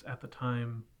vibes at the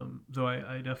time, though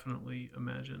I definitely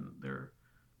imagine they're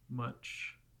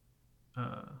much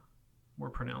uh, more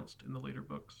pronounced in the later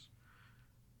books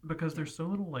because Yeah. there's so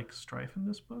little like strife in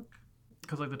this book.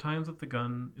 Because like the times that the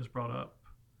gun is brought up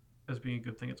as being a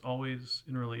good thing, it's always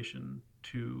in relation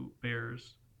to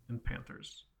bears and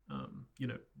panthers.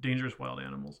 Dangerous wild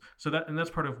animals. So that's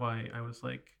part of why I was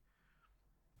like,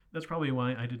 that's probably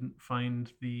why I didn't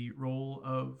find the role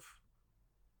of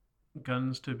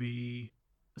guns to be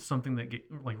something that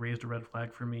like raised a red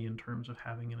flag for me in terms of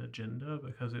having an agenda,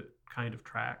 because it kind of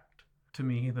tracked to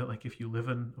me that like if you live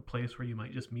in a place where you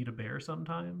might just meet a bear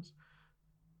sometimes,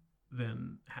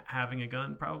 then having a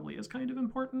gun probably is kind of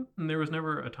important. And there was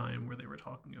never a time where they were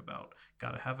talking about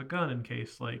gotta have a gun in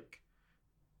case like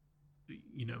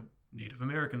you know Native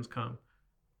Americans come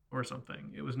or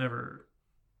something. It was never,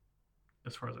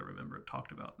 as far as I remember, it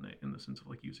talked about in the sense of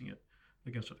like using it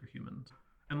against other humans.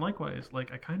 And likewise,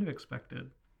 like I kind of expected,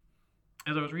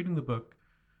 as I was reading the book,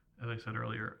 as I said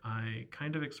earlier, I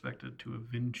kind of expected to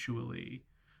eventually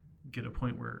get a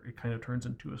point where it kind of turns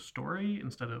into a story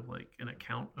instead of like an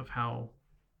account of how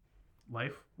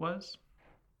life was.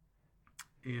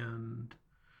 And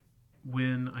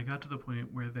when I got to the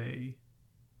point where they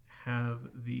have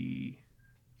the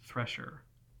thresher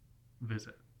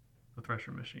visit, the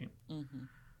thresher machine, Mm-hmm.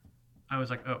 I was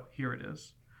like, oh, here it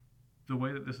is. The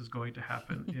way that this is going to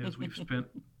happen is we've spent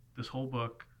this whole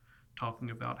book talking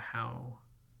about how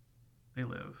they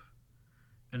live,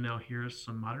 and now here's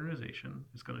some modernization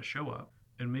is going to show up,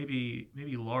 and maybe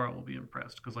Laura will be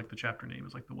impressed because like the chapter name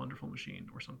is like the Wonderful Machine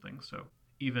or something. So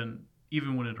even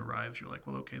when it arrives, you're like,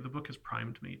 well, okay, the book has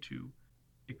primed me to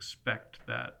expect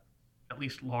that at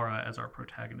least Laura as our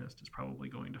protagonist is probably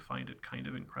going to find it kind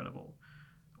of incredible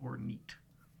or neat.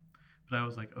 But I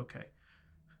was like, okay,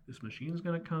 this machine's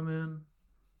going to come in.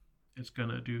 It's going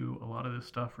to do a lot of this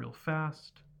stuff real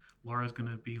fast. Laura's going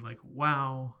to be like,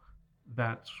 wow,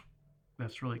 that's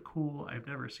that's really cool. I've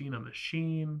never seen a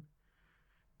machine.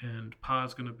 And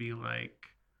Pa's going to be like,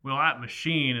 well, that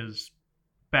machine is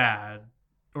bad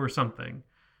or something.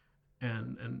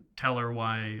 And tell her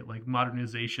why like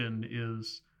modernization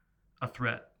is a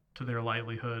threat to their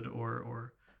livelihood,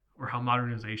 or how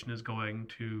modernization is going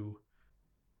to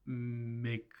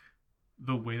make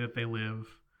the way that they live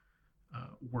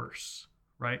worse,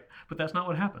 right? But that's not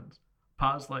what happens.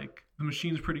 Pa's like, the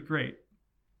machine's pretty great.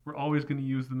 We're always going to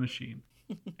use the machine.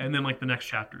 And then like the next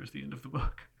chapter is the end of the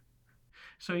book.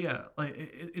 So yeah, like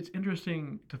it's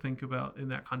interesting to think about in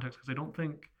that context, because I don't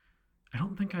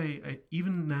think I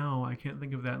even now I can't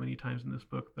think of that many times in this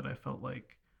book that I felt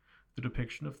like the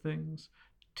depiction of things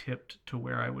tipped to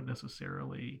where I would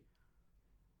necessarily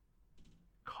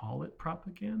call it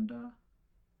propaganda.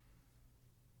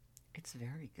 It's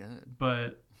very good.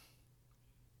 But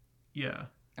yeah,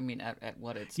 I mean, at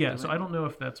what it's yeah. So I doing. don't know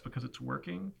if that's because it's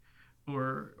working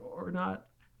or not.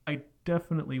 I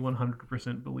definitely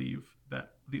 100% believe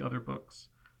that the other books,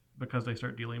 because they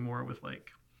start dealing more with like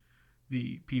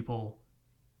the people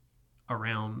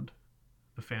around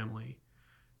the family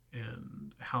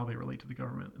and how they relate to the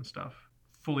government and stuff,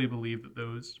 fully believe that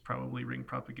those probably ring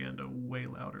propaganda way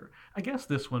louder. I guess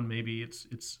this one maybe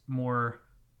it's more,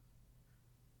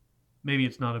 maybe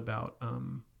it's not about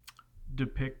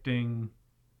depicting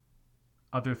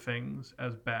other things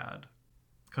as bad,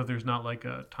 because there's not like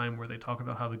a time where they talk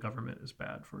about how the government is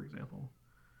bad, for example,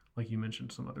 like you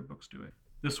mentioned some other books do it.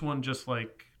 This one just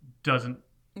like doesn't.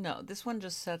 No, this one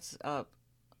just sets up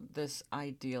this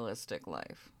idealistic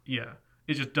life. Yeah,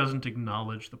 it just doesn't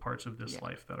acknowledge the parts of this Yeah.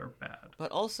 life that are bad.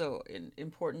 But also,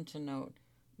 important to note,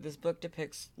 this book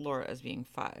depicts Laura as being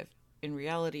 5. In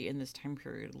reality, in this time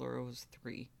period, Laura was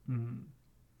 3. Mm,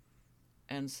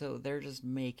 And so they're just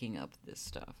making up this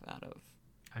stuff out of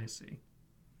I see.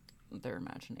 their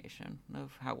imagination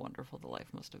of how wonderful the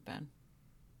life must have been.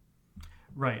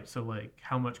 Right. So like,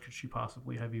 how much could she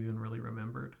possibly have even really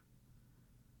remembered?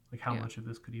 Like, how Yeah. much of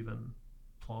this could even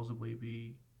plausibly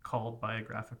be called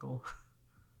biographical?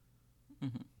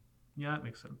 Hmm. Yeah, it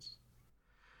makes sense.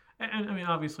 And I mean,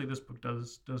 obviously, this book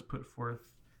does put forth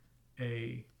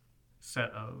a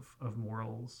set of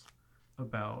morals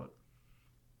about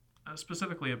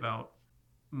specifically about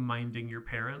minding your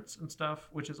parents and stuff,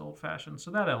 which is old fashioned.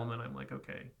 So that element, I'm like,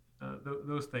 okay,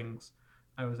 those things,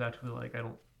 I was actually like, I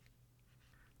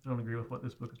don't agree with what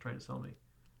this book is trying to sell me.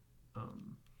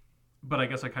 Um, but I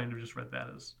guess I kind of just read that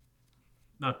as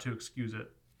not to excuse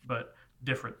it, but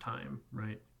different time,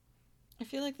 right? I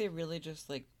feel like they really just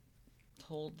like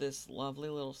told this lovely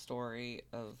little story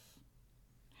of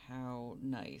how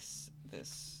nice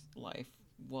this life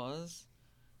was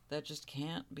that just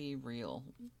can't be real,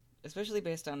 especially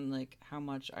based on like how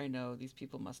much I know these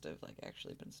people must have like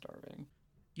actually been starving.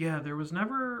 Yeah, there was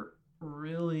never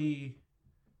really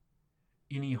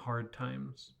any hard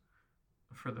times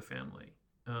for the family.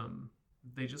 Um,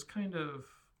 they just kind of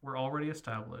were already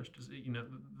established. You know,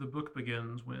 the book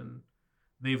begins when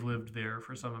they've lived there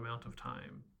for some amount of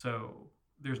time. So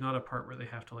there's not a part where they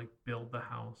have to like build the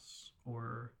house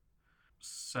or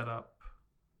set up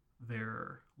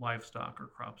their livestock or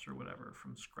crops or whatever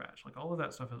from scratch. Like all of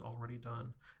that stuff is already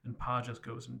done, and Pa just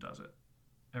goes and does it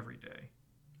every day.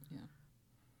 Yeah.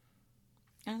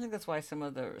 And I think that's why some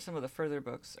of the further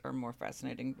books are more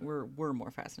fascinating. Were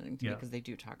more fascinating to me Yeah, because they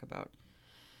do talk about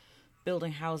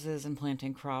building houses and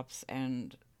planting crops,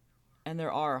 and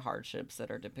there are hardships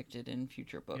that are depicted in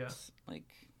future yeah, books like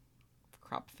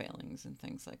crop failings and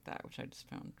things like that, which I just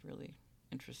found really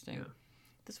interesting. yeah.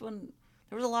 This one,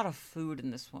 there was a lot of food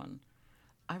in this one.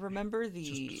 I remember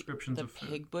Just descriptions the of food.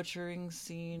 pig butchering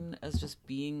scene as just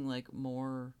being like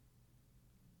more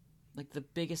like the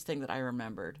biggest thing that I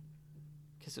remembered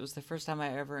because it was the first time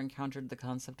I ever encountered the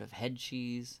concept of head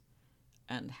cheese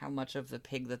and how much of the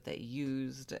pig that they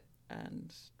used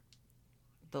and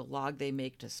the log they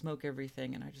make to smoke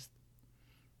everything. And I just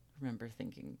remember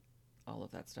thinking all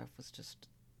of that stuff was just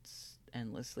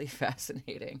endlessly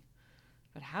fascinating.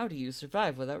 But how do you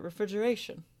survive without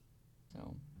refrigeration?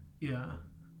 So, Yeah,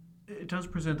 it does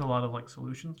present a lot of like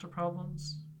solutions to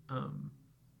problems.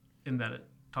 In that it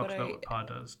but talks about what Pa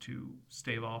does to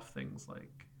stave off things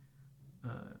like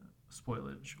uh,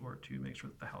 spoilage or to make sure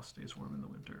that the house stays warm in the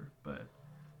winter. But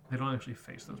they don't actually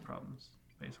face those problems,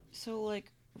 basically. so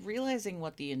like realizing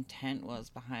what the intent was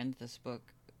behind this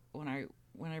book when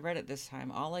I read it this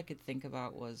time, all I could think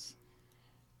about was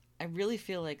I really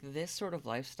feel like this sort of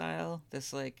lifestyle,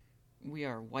 this like we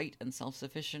are white and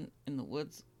self-sufficient in the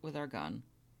woods with our gun,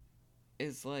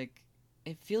 is like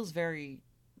it feels very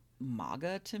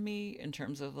MAGA to me in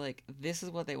terms of like this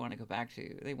is what they want to go back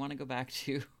to. They want to go back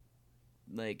to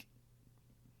like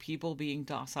people being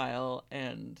docile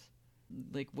and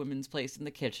like women's place in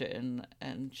the kitchen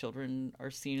and children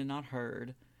are seen and not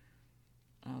heard.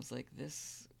 And I was like,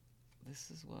 this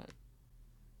is what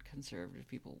conservative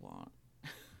people want.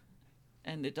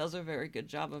 And it does a very good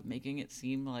job of making it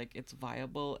seem like it's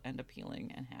viable and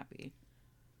appealing and happy.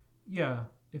 Yeah,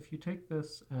 if you take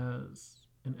this as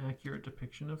an accurate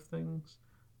depiction of things,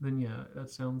 then yeah, that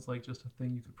sounds like just a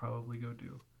thing you could probably go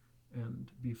do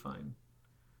and be fine.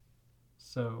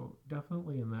 So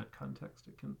definitely in that context,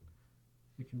 it can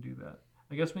do that.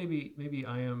 I guess maybe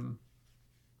I am.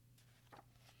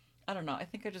 I don't know. I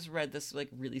think I just read this like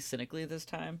really cynically this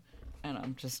time, and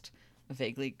I'm just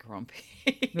vaguely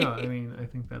No, I grumpy. mean I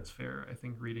think that's fair. I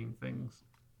think reading things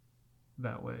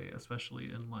that way, especially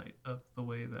in light of the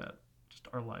way that just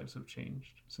our lives have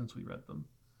changed since we read them,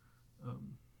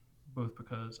 um, both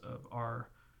because of our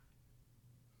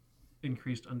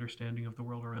increased understanding of the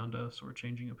world around us or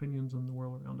changing opinions on the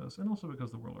world around us, and also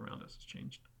because the world around us has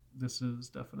changed. This is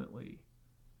definitely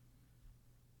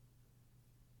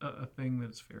a thing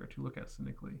that's fair to look at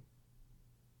cynically.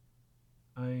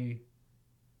 I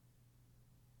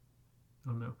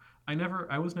don't know.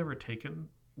 I was never taken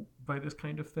by this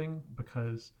kind of thing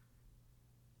because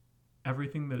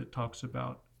everything that it talks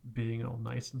about being all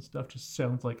nice and stuff just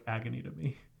sounds like agony to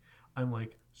me. I'm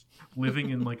like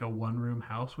living in like a one room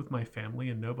house with my family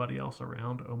and nobody else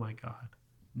around. Oh my god.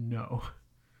 No.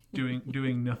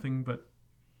 Doing nothing but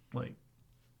like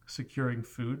securing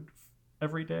food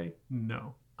every day?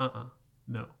 No.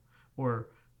 No. Or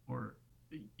or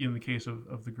in the case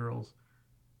of the girls,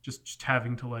 just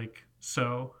having to like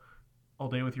sew all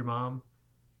day with your mom,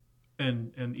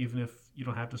 and even if you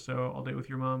don't have to sew all day with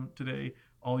your mom today,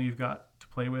 all you've got to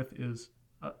play with is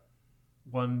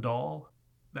one doll.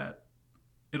 That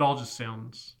it all just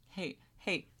sounds Hey,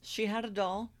 she had a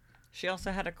doll. She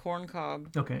also had a corn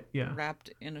cob Okay, yeah, wrapped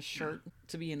in a yeah. shirt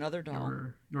to be another doll.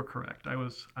 You're correct.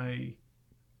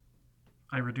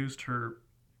 I reduced her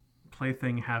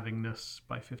plaything havingness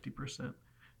by 50%,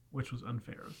 which was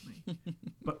unfair of me.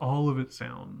 But all of it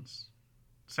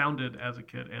sounded as a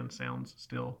kid and sounds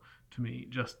still to me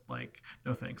just like,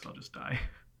 no thanks, I'll just die.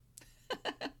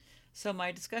 So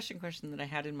my discussion question that I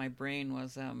had in my brain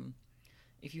was,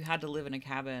 if you had to live in a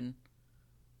cabin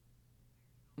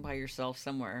by yourself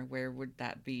somewhere, where would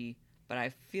that be? But I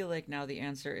feel like now the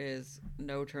answer is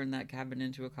no, turn that cabin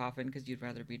into a coffin because you'd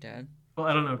rather be dead. Well,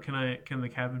 I don't know. Can the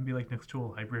cabin be like next to a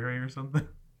library or something?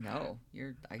 No,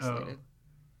 you're Oh, isolated.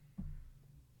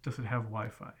 does it have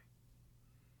Wi-Fi?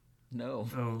 No.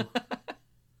 Oh,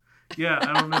 yeah.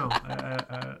 I don't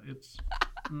know. It's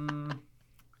mm,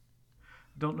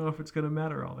 don't know if it's gonna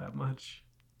matter all that much.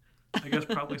 I guess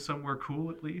probably somewhere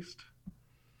cool at least,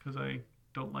 because I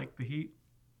don't like the heat.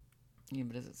 Yeah,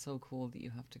 but is it so cool that you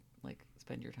have to like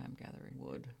spend your time gathering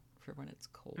wood for when it's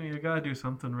I mean, cold? you gotta do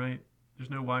something, right? There's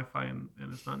no Wi-Fi and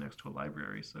it's not next to a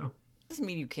library, so Doesn't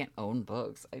mean you can't own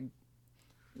books. I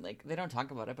like they don't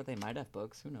talk about it, but they might have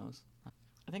books. Who knows?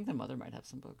 I think the mother might have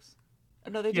some books. Oh,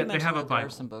 no, they do yeah, they mention have a that there are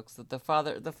some Bible. books that the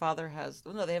father has.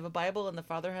 No, they have a Bible, and the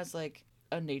father has like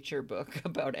a nature book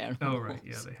about Oh, right.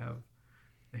 Yeah, animals.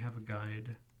 they have a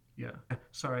guide. Yeah.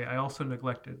 Sorry, I also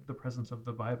neglected the presence of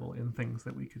the Bible in things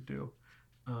that we could do.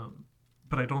 Um,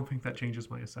 but I don't think that changes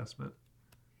my assessment.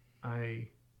 I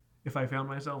if I found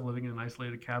myself living in an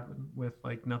isolated cabin with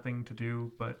like nothing to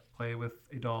do but play with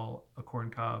a doll, a corn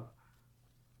cob,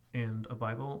 and a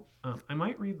Bible, I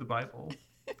might read the Bible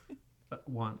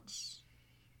once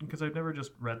because I've never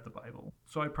just read the Bible.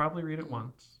 So I'd probably read it Mm.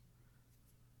 once,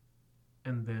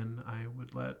 and then I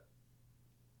would let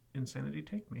insanity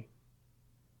take me.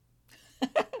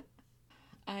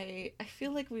 I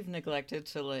feel like we've neglected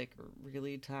to like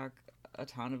really talk a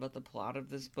ton about the plot of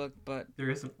this book, but There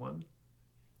isn't one.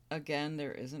 again,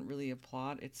 there isn't really a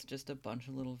plot. It's just a bunch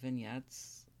of little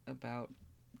vignettes about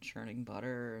churning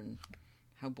butter and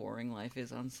how boring life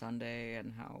is on Sunday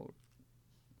and how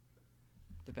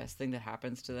the best thing that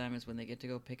happens to them is when they get to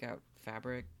go pick out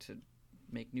fabric to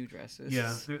make new Yeah,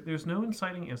 dresses. there's no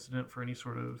inciting incident for any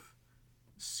sort of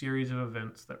series of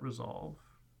events that resolve.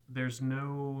 There's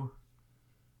no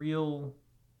real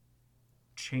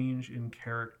change in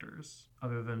characters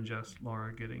other than just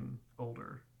Laura getting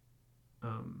older.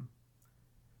 Um,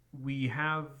 we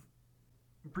have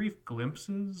brief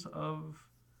glimpses of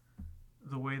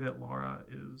the way that Laura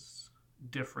is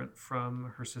different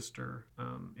from her sister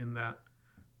in that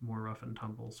more rough and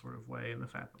tumble sort of way, and the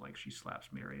fact that like she slaps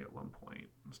Mary at one point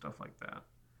and stuff like that.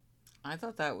 I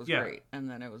thought that was Yeah, great, and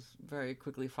then it was very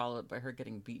quickly followed by her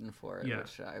getting beaten for it, yeah,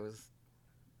 which I was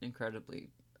incredibly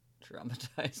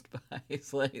traumatized by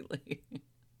slightly. I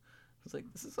was like,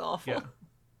 this is yeah. awful.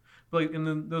 But like, and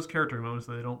then those character moments,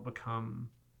 they don't become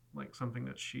like something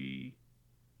that she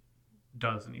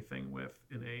does anything with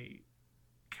in a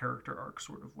character arc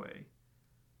sort of way,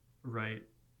 right?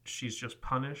 She's just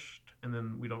punished, and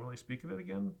then we don't really speak of it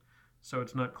again. So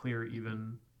it's not clear Mm-hmm.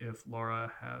 even if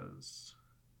Laura has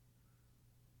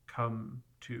come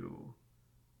to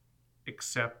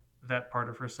accept that part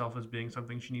of herself as being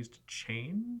something she needs to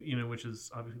change, which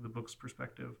is obviously the book's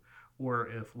perspective, or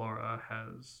if Laura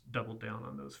has doubled down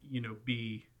on those,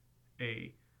 be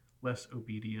a less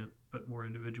obedient but more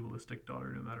individualistic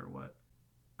daughter no matter what.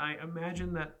 I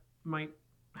imagine that might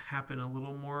happen a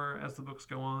little more as the books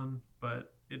go on,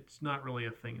 but it's not really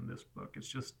a thing in this book. It's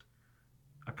just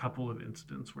a couple of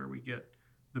incidents where we get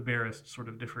the barest sort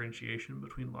of differentiation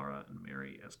between Laura and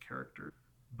Mary as characters,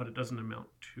 but it doesn't amount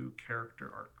to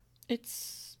character arc.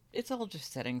 It's all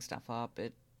just setting stuff up.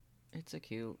 It's a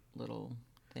cute little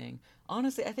thing.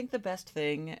 Honestly, I think the best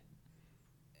thing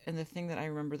and the thing that I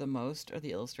remember the most are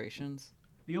the illustrations,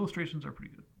 The illustrations are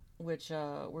pretty good. which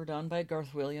were done by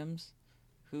Garth Williams,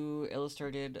 who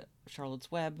illustrated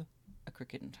Charlotte's Web, A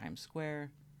Cricket in Times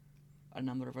Square, a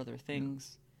number of other Yeah,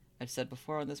 things. I've said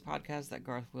before on this podcast that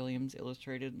Garth Williams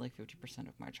illustrated like 50%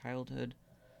 of my childhood.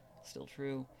 Still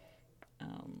true.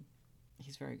 Um,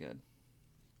 he's very good.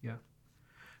 yeah,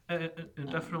 and Um,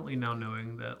 definitely now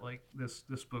knowing that like this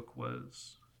book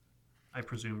was, I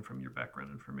presume from your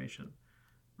background information,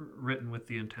 written with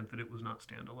the intent that it was not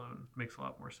standalone makes a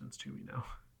lot more sense to me now.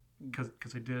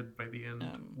 Because I did by the end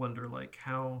um, wonder like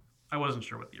how I wasn't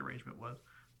sure what the arrangement was,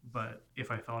 but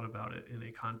if I thought about it in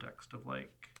a context of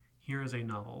like here is a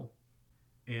novel,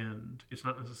 and it's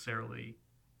not necessarily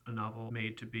a novel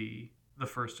made to be the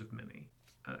first of many,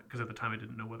 because at the time I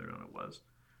didn't know whether or not it was.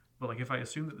 But like if I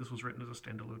assume that this was written as a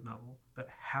standalone novel that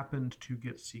happened to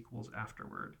get sequels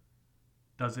afterward,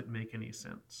 does it make any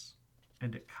sense?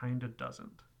 and it kind of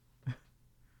doesn't.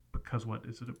 Because what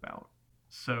is it about?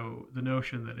 So the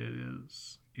notion that it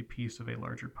is a piece of a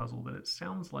larger puzzle that it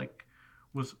sounds like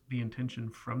was the intention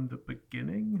from the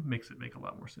beginning makes it make a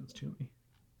lot more sense to me.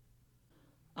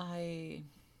 I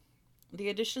the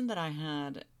edition that I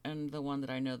had and the one that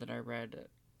I know that I read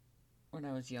when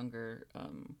I was younger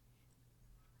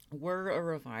were a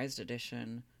revised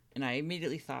edition, and I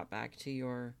immediately thought back to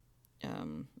your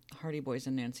Hardy Boys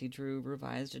and Nancy Drew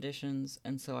revised editions,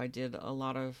 and so I did a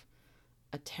lot of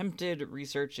attempted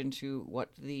research into what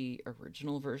the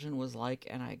original version was like,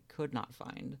 and I could not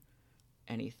find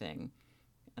anything.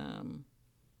 Um,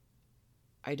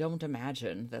 I don't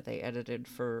imagine that they edited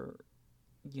for,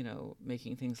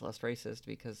 making things less racist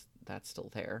because that's still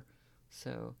there.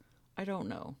 So I don't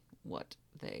know what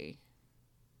they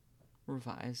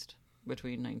revised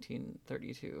between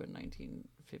 1932 and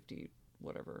 1950,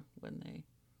 whatever, when they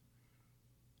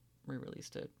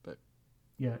re-released it. But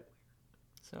Yeah,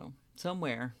 so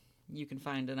somewhere you can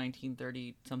find a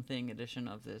 1930 something edition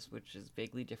of this, which is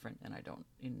vaguely different, and I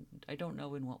don't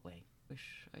know in what way.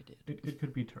 Wish I did. it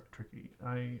could be tricky.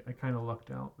 I kind of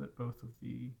lucked out that both of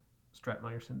the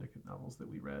Stratmeyer Syndicate novels that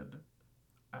we read,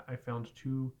 I found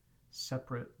two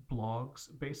separate blogs,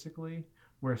 basically,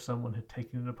 where someone had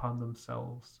taken it upon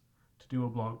themselves to do a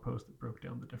blog post that broke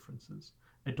down the differences.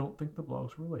 I don't think the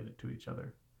blogs were related to each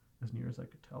other, as near as I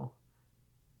could tell.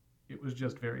 It was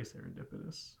just very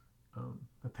serendipitous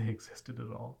that they existed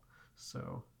at all.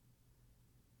 So,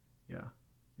 yeah,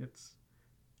 it's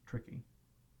tricky.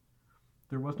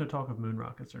 There was no talk of moon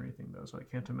rockets or anything, though, so I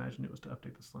can't imagine it was to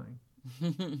update the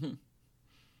slang.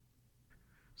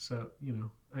 So,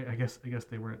 I guess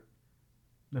they weren't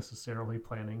necessarily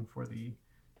planning for the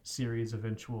series'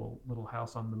 eventual Little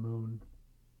House on the Moon,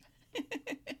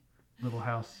 Little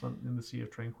House in the Sea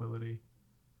of Tranquility.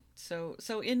 So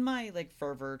in my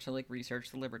fervor to research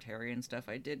the libertarian stuff,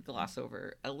 I did gloss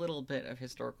over a little bit of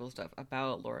historical stuff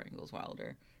about Laura Ingalls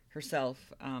Wilder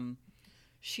herself.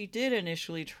 She did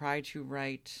initially try to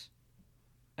write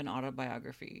an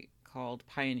autobiography called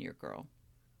Pioneer Girl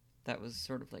that was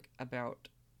sort of about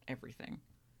everything.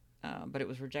 But it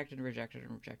was rejected and rejected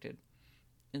and rejected.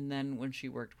 And then when she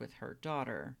worked with her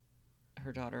daughter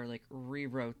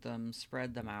rewrote them,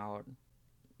 spread them out,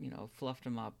 fluffed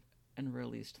them up, and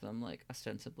released them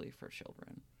ostensibly for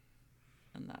children.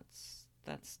 And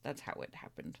that's how it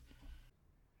happened.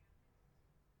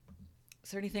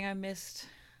 Is there anything I missed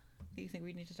that you think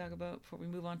we need to talk about before we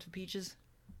move on to Peaches?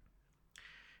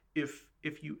 If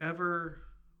you ever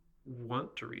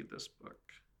want to read this book,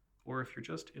 or if you're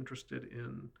just interested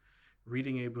in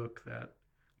reading a book that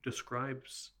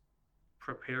describes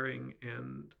preparing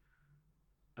and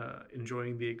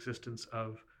enjoying the existence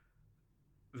of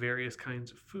various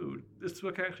kinds of food, this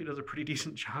book actually does a pretty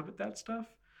decent job at that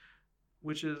stuff,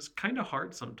 which is kind of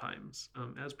hard sometimes.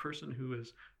 As a person who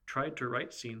has tried to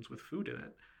write scenes with food in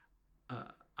it,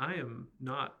 I am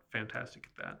not fantastic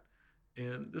at that.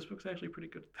 And this book's actually pretty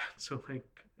good at that. So,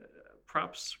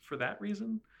 props for that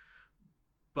reason.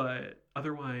 But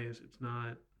otherwise, it's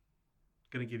not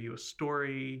going to give you a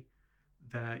story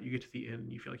that you get to the end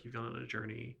and you feel like you've gone on a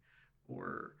journey,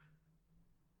 or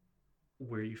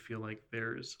where you feel like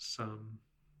there's some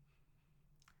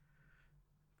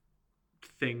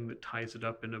thing that ties it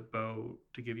up in a bow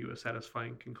to give you a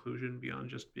satisfying conclusion beyond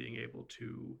just being able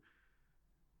to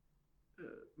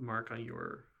mark on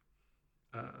your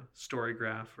story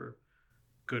graph or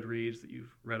Goodreads that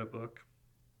you've read a book.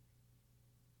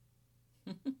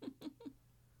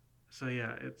 So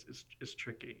yeah, it's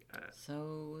tricky.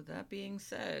 So that being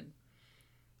said,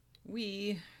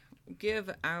 we give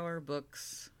our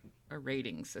books a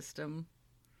rating system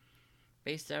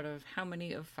based out of how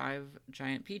many of 5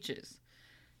 giant peaches.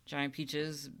 Giant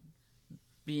Peaches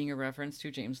being a reference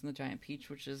to James and the Giant Peach,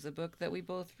 which is a book that we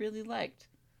both really liked.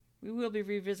 We will be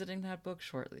revisiting that book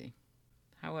shortly.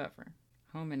 However,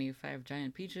 how many of 5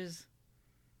 giant peaches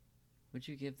would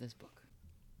you give this book?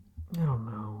 I don't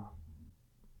know.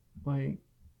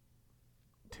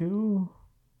 2?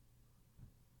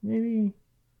 Maybe?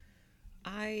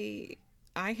 I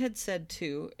had said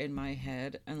 2 in my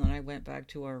head, and then I went back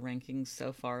to our rankings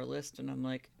so far list, and I'm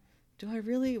like, do I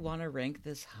really want to rank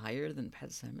this higher than Pet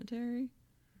Sematary?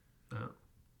 No.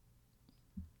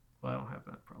 Well, I don't have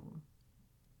that problem.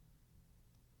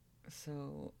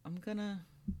 So I'm gonna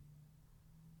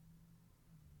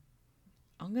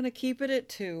keep it at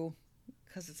 2,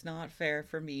 because it's not fair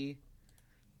for me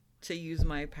to use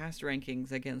my past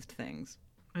rankings against things.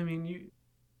 I mean,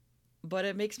 But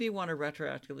it makes me want to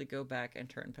retroactively go back and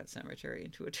turn Pet Sematary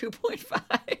into a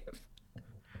 2.5.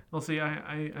 Well, see,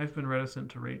 I've been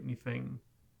reticent to rate anything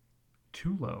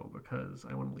too low because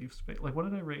I want to leave space. Like, what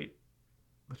did I rate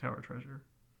the Tower Treasure?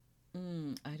 I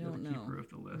You're the don't know. keeper of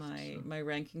the list. My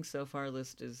ranking so far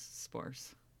list is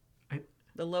sparse. I,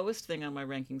 The lowest thing on my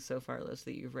ranking so far list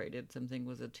that you've rated something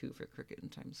was a 2 for Cricket in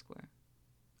Times Square.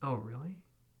 oh, really?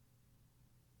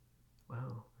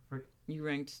 Wow. You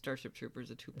ranked Starship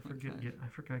Troopers a 2.5. I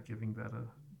forgot giving that a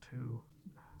 2.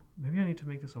 Maybe I need to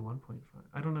make this a 1.5.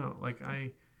 I don't know. Like,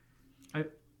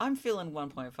 I'm feeling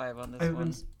 1.5 on this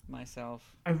one myself.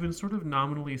 I've been sort of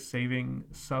nominally saving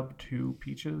sub 2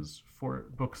 peaches for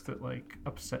books that, like,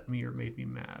 upset me or made me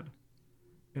mad.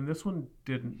 And this one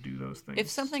didn't do those things. If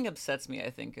something upsets me, I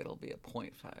think it'll be a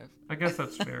 0.5. I guess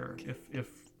that's fair. if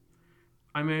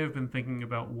I may have been thinking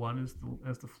about 1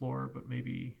 as the floor, but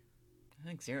maybe... I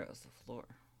think 0 is the floor.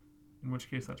 In which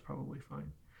case, that's probably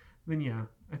fine. Then yeah,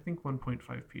 I think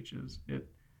 1.5 peaches.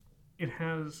 It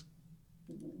has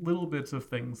little bits of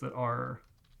things that are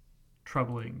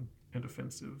troubling and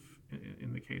offensive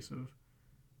in the case of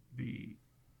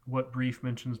what brief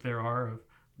mentions there are of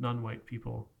non-white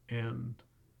people, and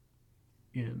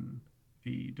in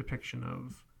the depiction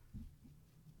of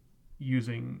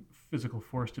using physical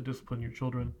force to discipline your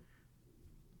children.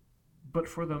 But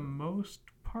for the most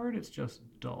part, it's just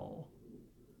dull.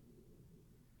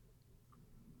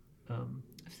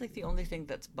 I feel like the only thing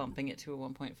that's bumping it to a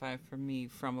 1.5 for me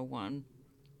from a 1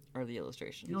 are the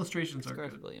illustrations. The illustrations are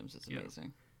Garth good. Williams is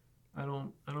amazing. I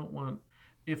don't want...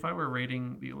 If I were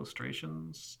rating the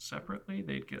illustrations separately,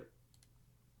 they'd get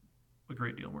a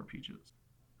great deal more peaches.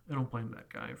 I don't blame that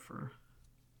guy for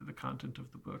the content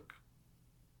of the book,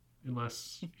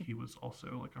 unless he was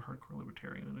also like a hardcore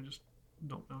libertarian, and I just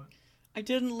don't know it. I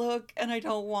didn't look, and I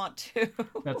don't want to.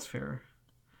 That's fair.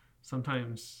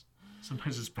 Sometimes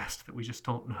it's best that we just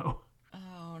don't know.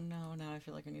 Oh, no. Now I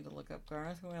feel like I need to look up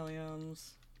Garth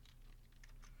Williams.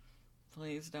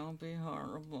 Please don't be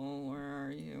horrible. Where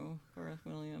are you? Garth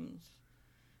Williams.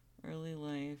 Early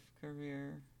life,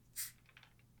 career.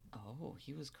 Oh,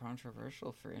 he was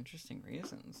controversial for interesting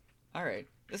reasons. All right.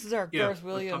 This is our Garth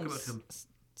Williams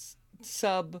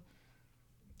sub-tweet.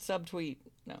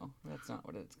 No, that's not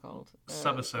what it's called.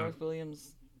 Subisode. Garth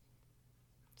Williams.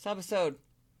 Subisode.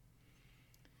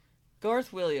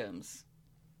 Garth Williams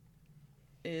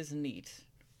is neat.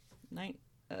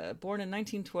 Born in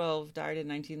 1912, died in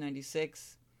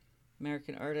 1996.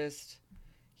 American artist.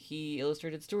 He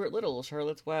illustrated Stuart Little,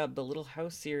 Charlotte's Web, the Little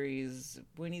House series,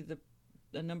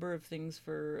 a number of things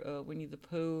for Winnie the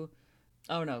Pooh.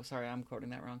 Oh no, sorry, I'm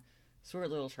quoting that wrong. Stuart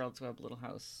Little, Charlotte's Web, Little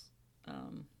House.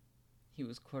 He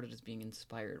was quoted as being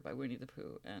inspired by Winnie the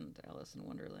Pooh and Alice in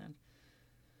Wonderland.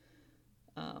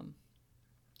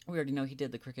 We already know he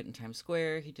did the Cricket in Times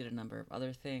Square. He did a number of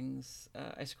other things.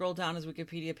 I scrolled down his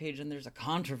Wikipedia page and there's a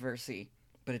controversy,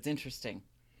 but it's interesting.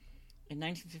 In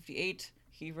 1958,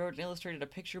 he wrote and illustrated a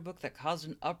picture book that caused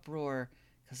an uproar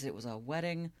because it was a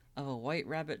wedding of a white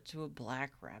rabbit to a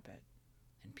black rabbit,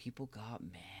 and people got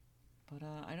mad. But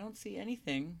I don't see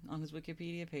anything on his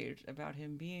Wikipedia page about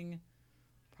him being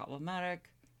problematic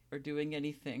or doing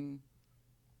anything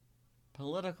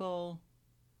political.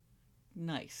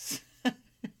 Nice.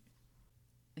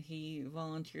 He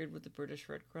volunteered with the British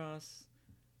Red Cross.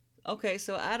 Okay,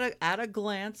 so at a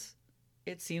glance,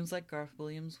 it seems like Garth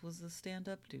Williams was a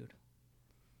stand-up dude.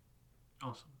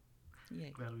 Awesome.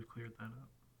 Yay. Glad we cleared that up.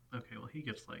 Okay, well, he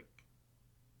gets like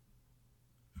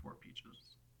 4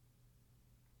 peaches.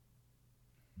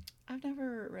 I've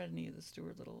never read any of the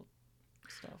Stuart Little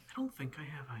stuff. I don't think I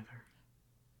have either.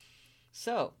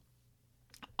 So,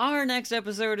 our next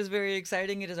episode is very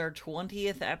exciting. It is our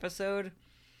 20th episode.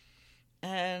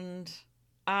 And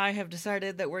I have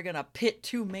decided that we're going to pit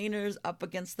 2 Mainers up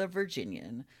against the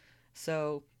Virginian.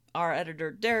 So, our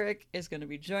editor, Derek, is going to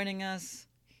be joining us.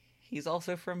 He's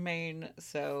also from Maine,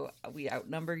 so we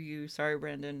outnumber you. Sorry,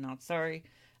 Brandon, not sorry.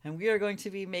 And we are going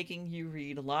to be making you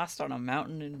read Lost on a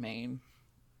Mountain in Maine.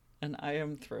 And I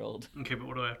am thrilled. Okay, but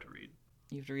what do I have to read?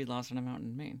 You have to read Lost on a Mountain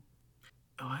in Maine.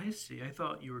 Oh, I see. I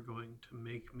thought you were going to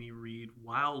make me read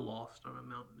while lost on a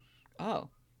mountain. Oh,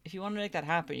 if you want to make that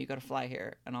happen, you got to fly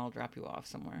here, and I'll drop you off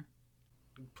somewhere.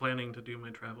 I'm planning to do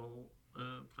my travel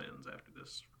plans after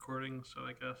this recording, so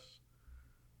I guess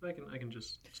I can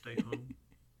just stay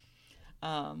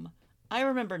home. I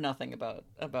remember nothing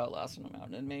about Lost on a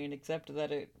Mountain in Maine, except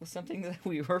that it was something that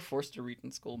we were forced to read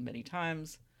in school many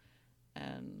times,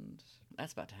 and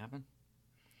that's about to happen.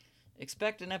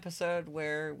 Expect an episode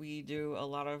where we do a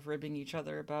lot of ribbing each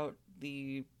other about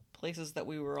the places that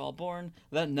we were all born,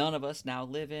 that none of us now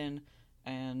live in,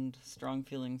 and strong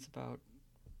feelings about,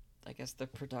 I guess, the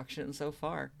production so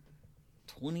far.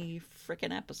 20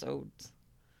 frickin' episodes.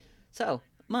 So,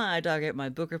 My Dog Ate My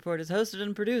Book Report is hosted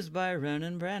and produced by Ren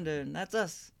and Brandon. That's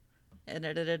us. And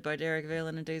edited by Derek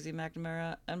Valen and Daisy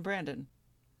McNamara and Brandon.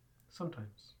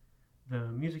 Sometimes. The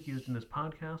music used in this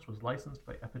podcast was licensed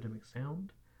by Epidemic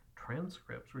Sound.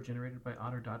 Transcripts were generated by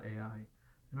Otter.ai.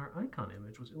 And our icon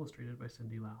image was illustrated by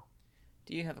Cindy Lau.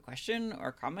 Do you have a question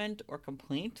or comment or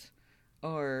complaint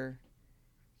or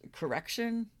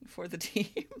correction for the team?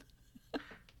 I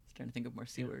was trying to think of more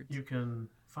C words. You can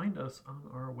find us on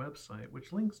our website,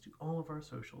 which links to all of our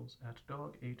socials at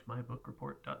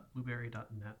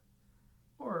dogatemybookraport.blueberry.net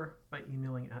or by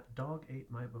emailing at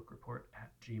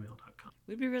dogatemybookraport@gmail.com.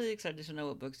 We'd be really excited to know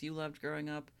what books you loved growing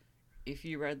up. If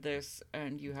you read this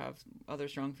and you have other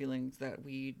strong feelings that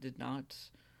we did not,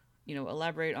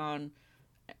 elaborate on,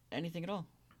 anything at all.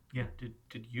 Yeah,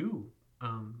 did you,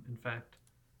 in fact,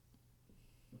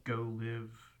 go live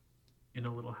in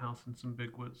a little house in some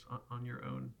big woods on your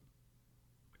own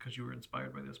because you were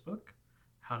inspired by this book?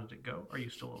 How did it go? Are you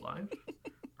still alive?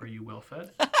 Are you well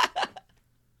fed?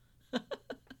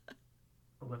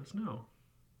 Let us know.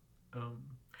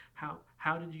 How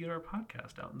did you get our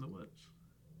podcast out in the woods?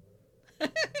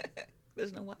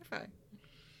 There's no Wi-Fi.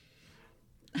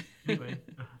 Anyway,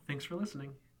 thanks for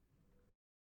listening.